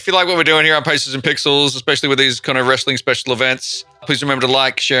you. it. If you like what we're doing here on Pastries and Pixels, especially with these kind of wrestling special events, please remember to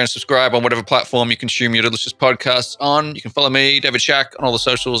like, share, and subscribe on whatever platform you consume your delicious podcasts on. You can follow me, David Shack, on all the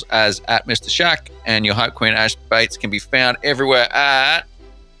socials as @Mr. Shack, and your hype queen Ash Bates can be found everywhere at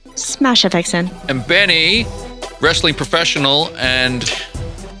Smash FXN. and Benny, wrestling professional and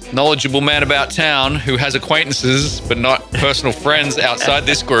knowledgeable man about town who has acquaintances but not personal friends outside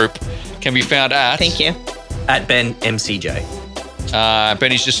this group, can be found at. Thank you. At Ben MCJ.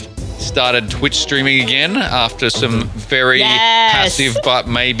 Benny's just started Twitch streaming again after some very Yes. passive but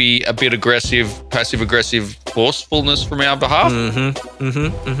maybe a bit passive-aggressive forcefulness from our behalf.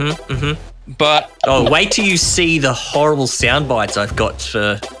 But Oh, wait till you see the horrible sound bites I've got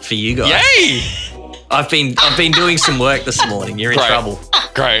for you guys. yay! I've been doing some work this morning. You're in Great. trouble.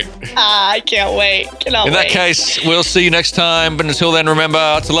 Great. I can't wait. Cannot In wait. that case, we'll see you next time. But until then,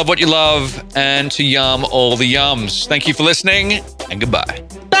 remember to love what you love and to yum all the yums. Thank you for listening and goodbye.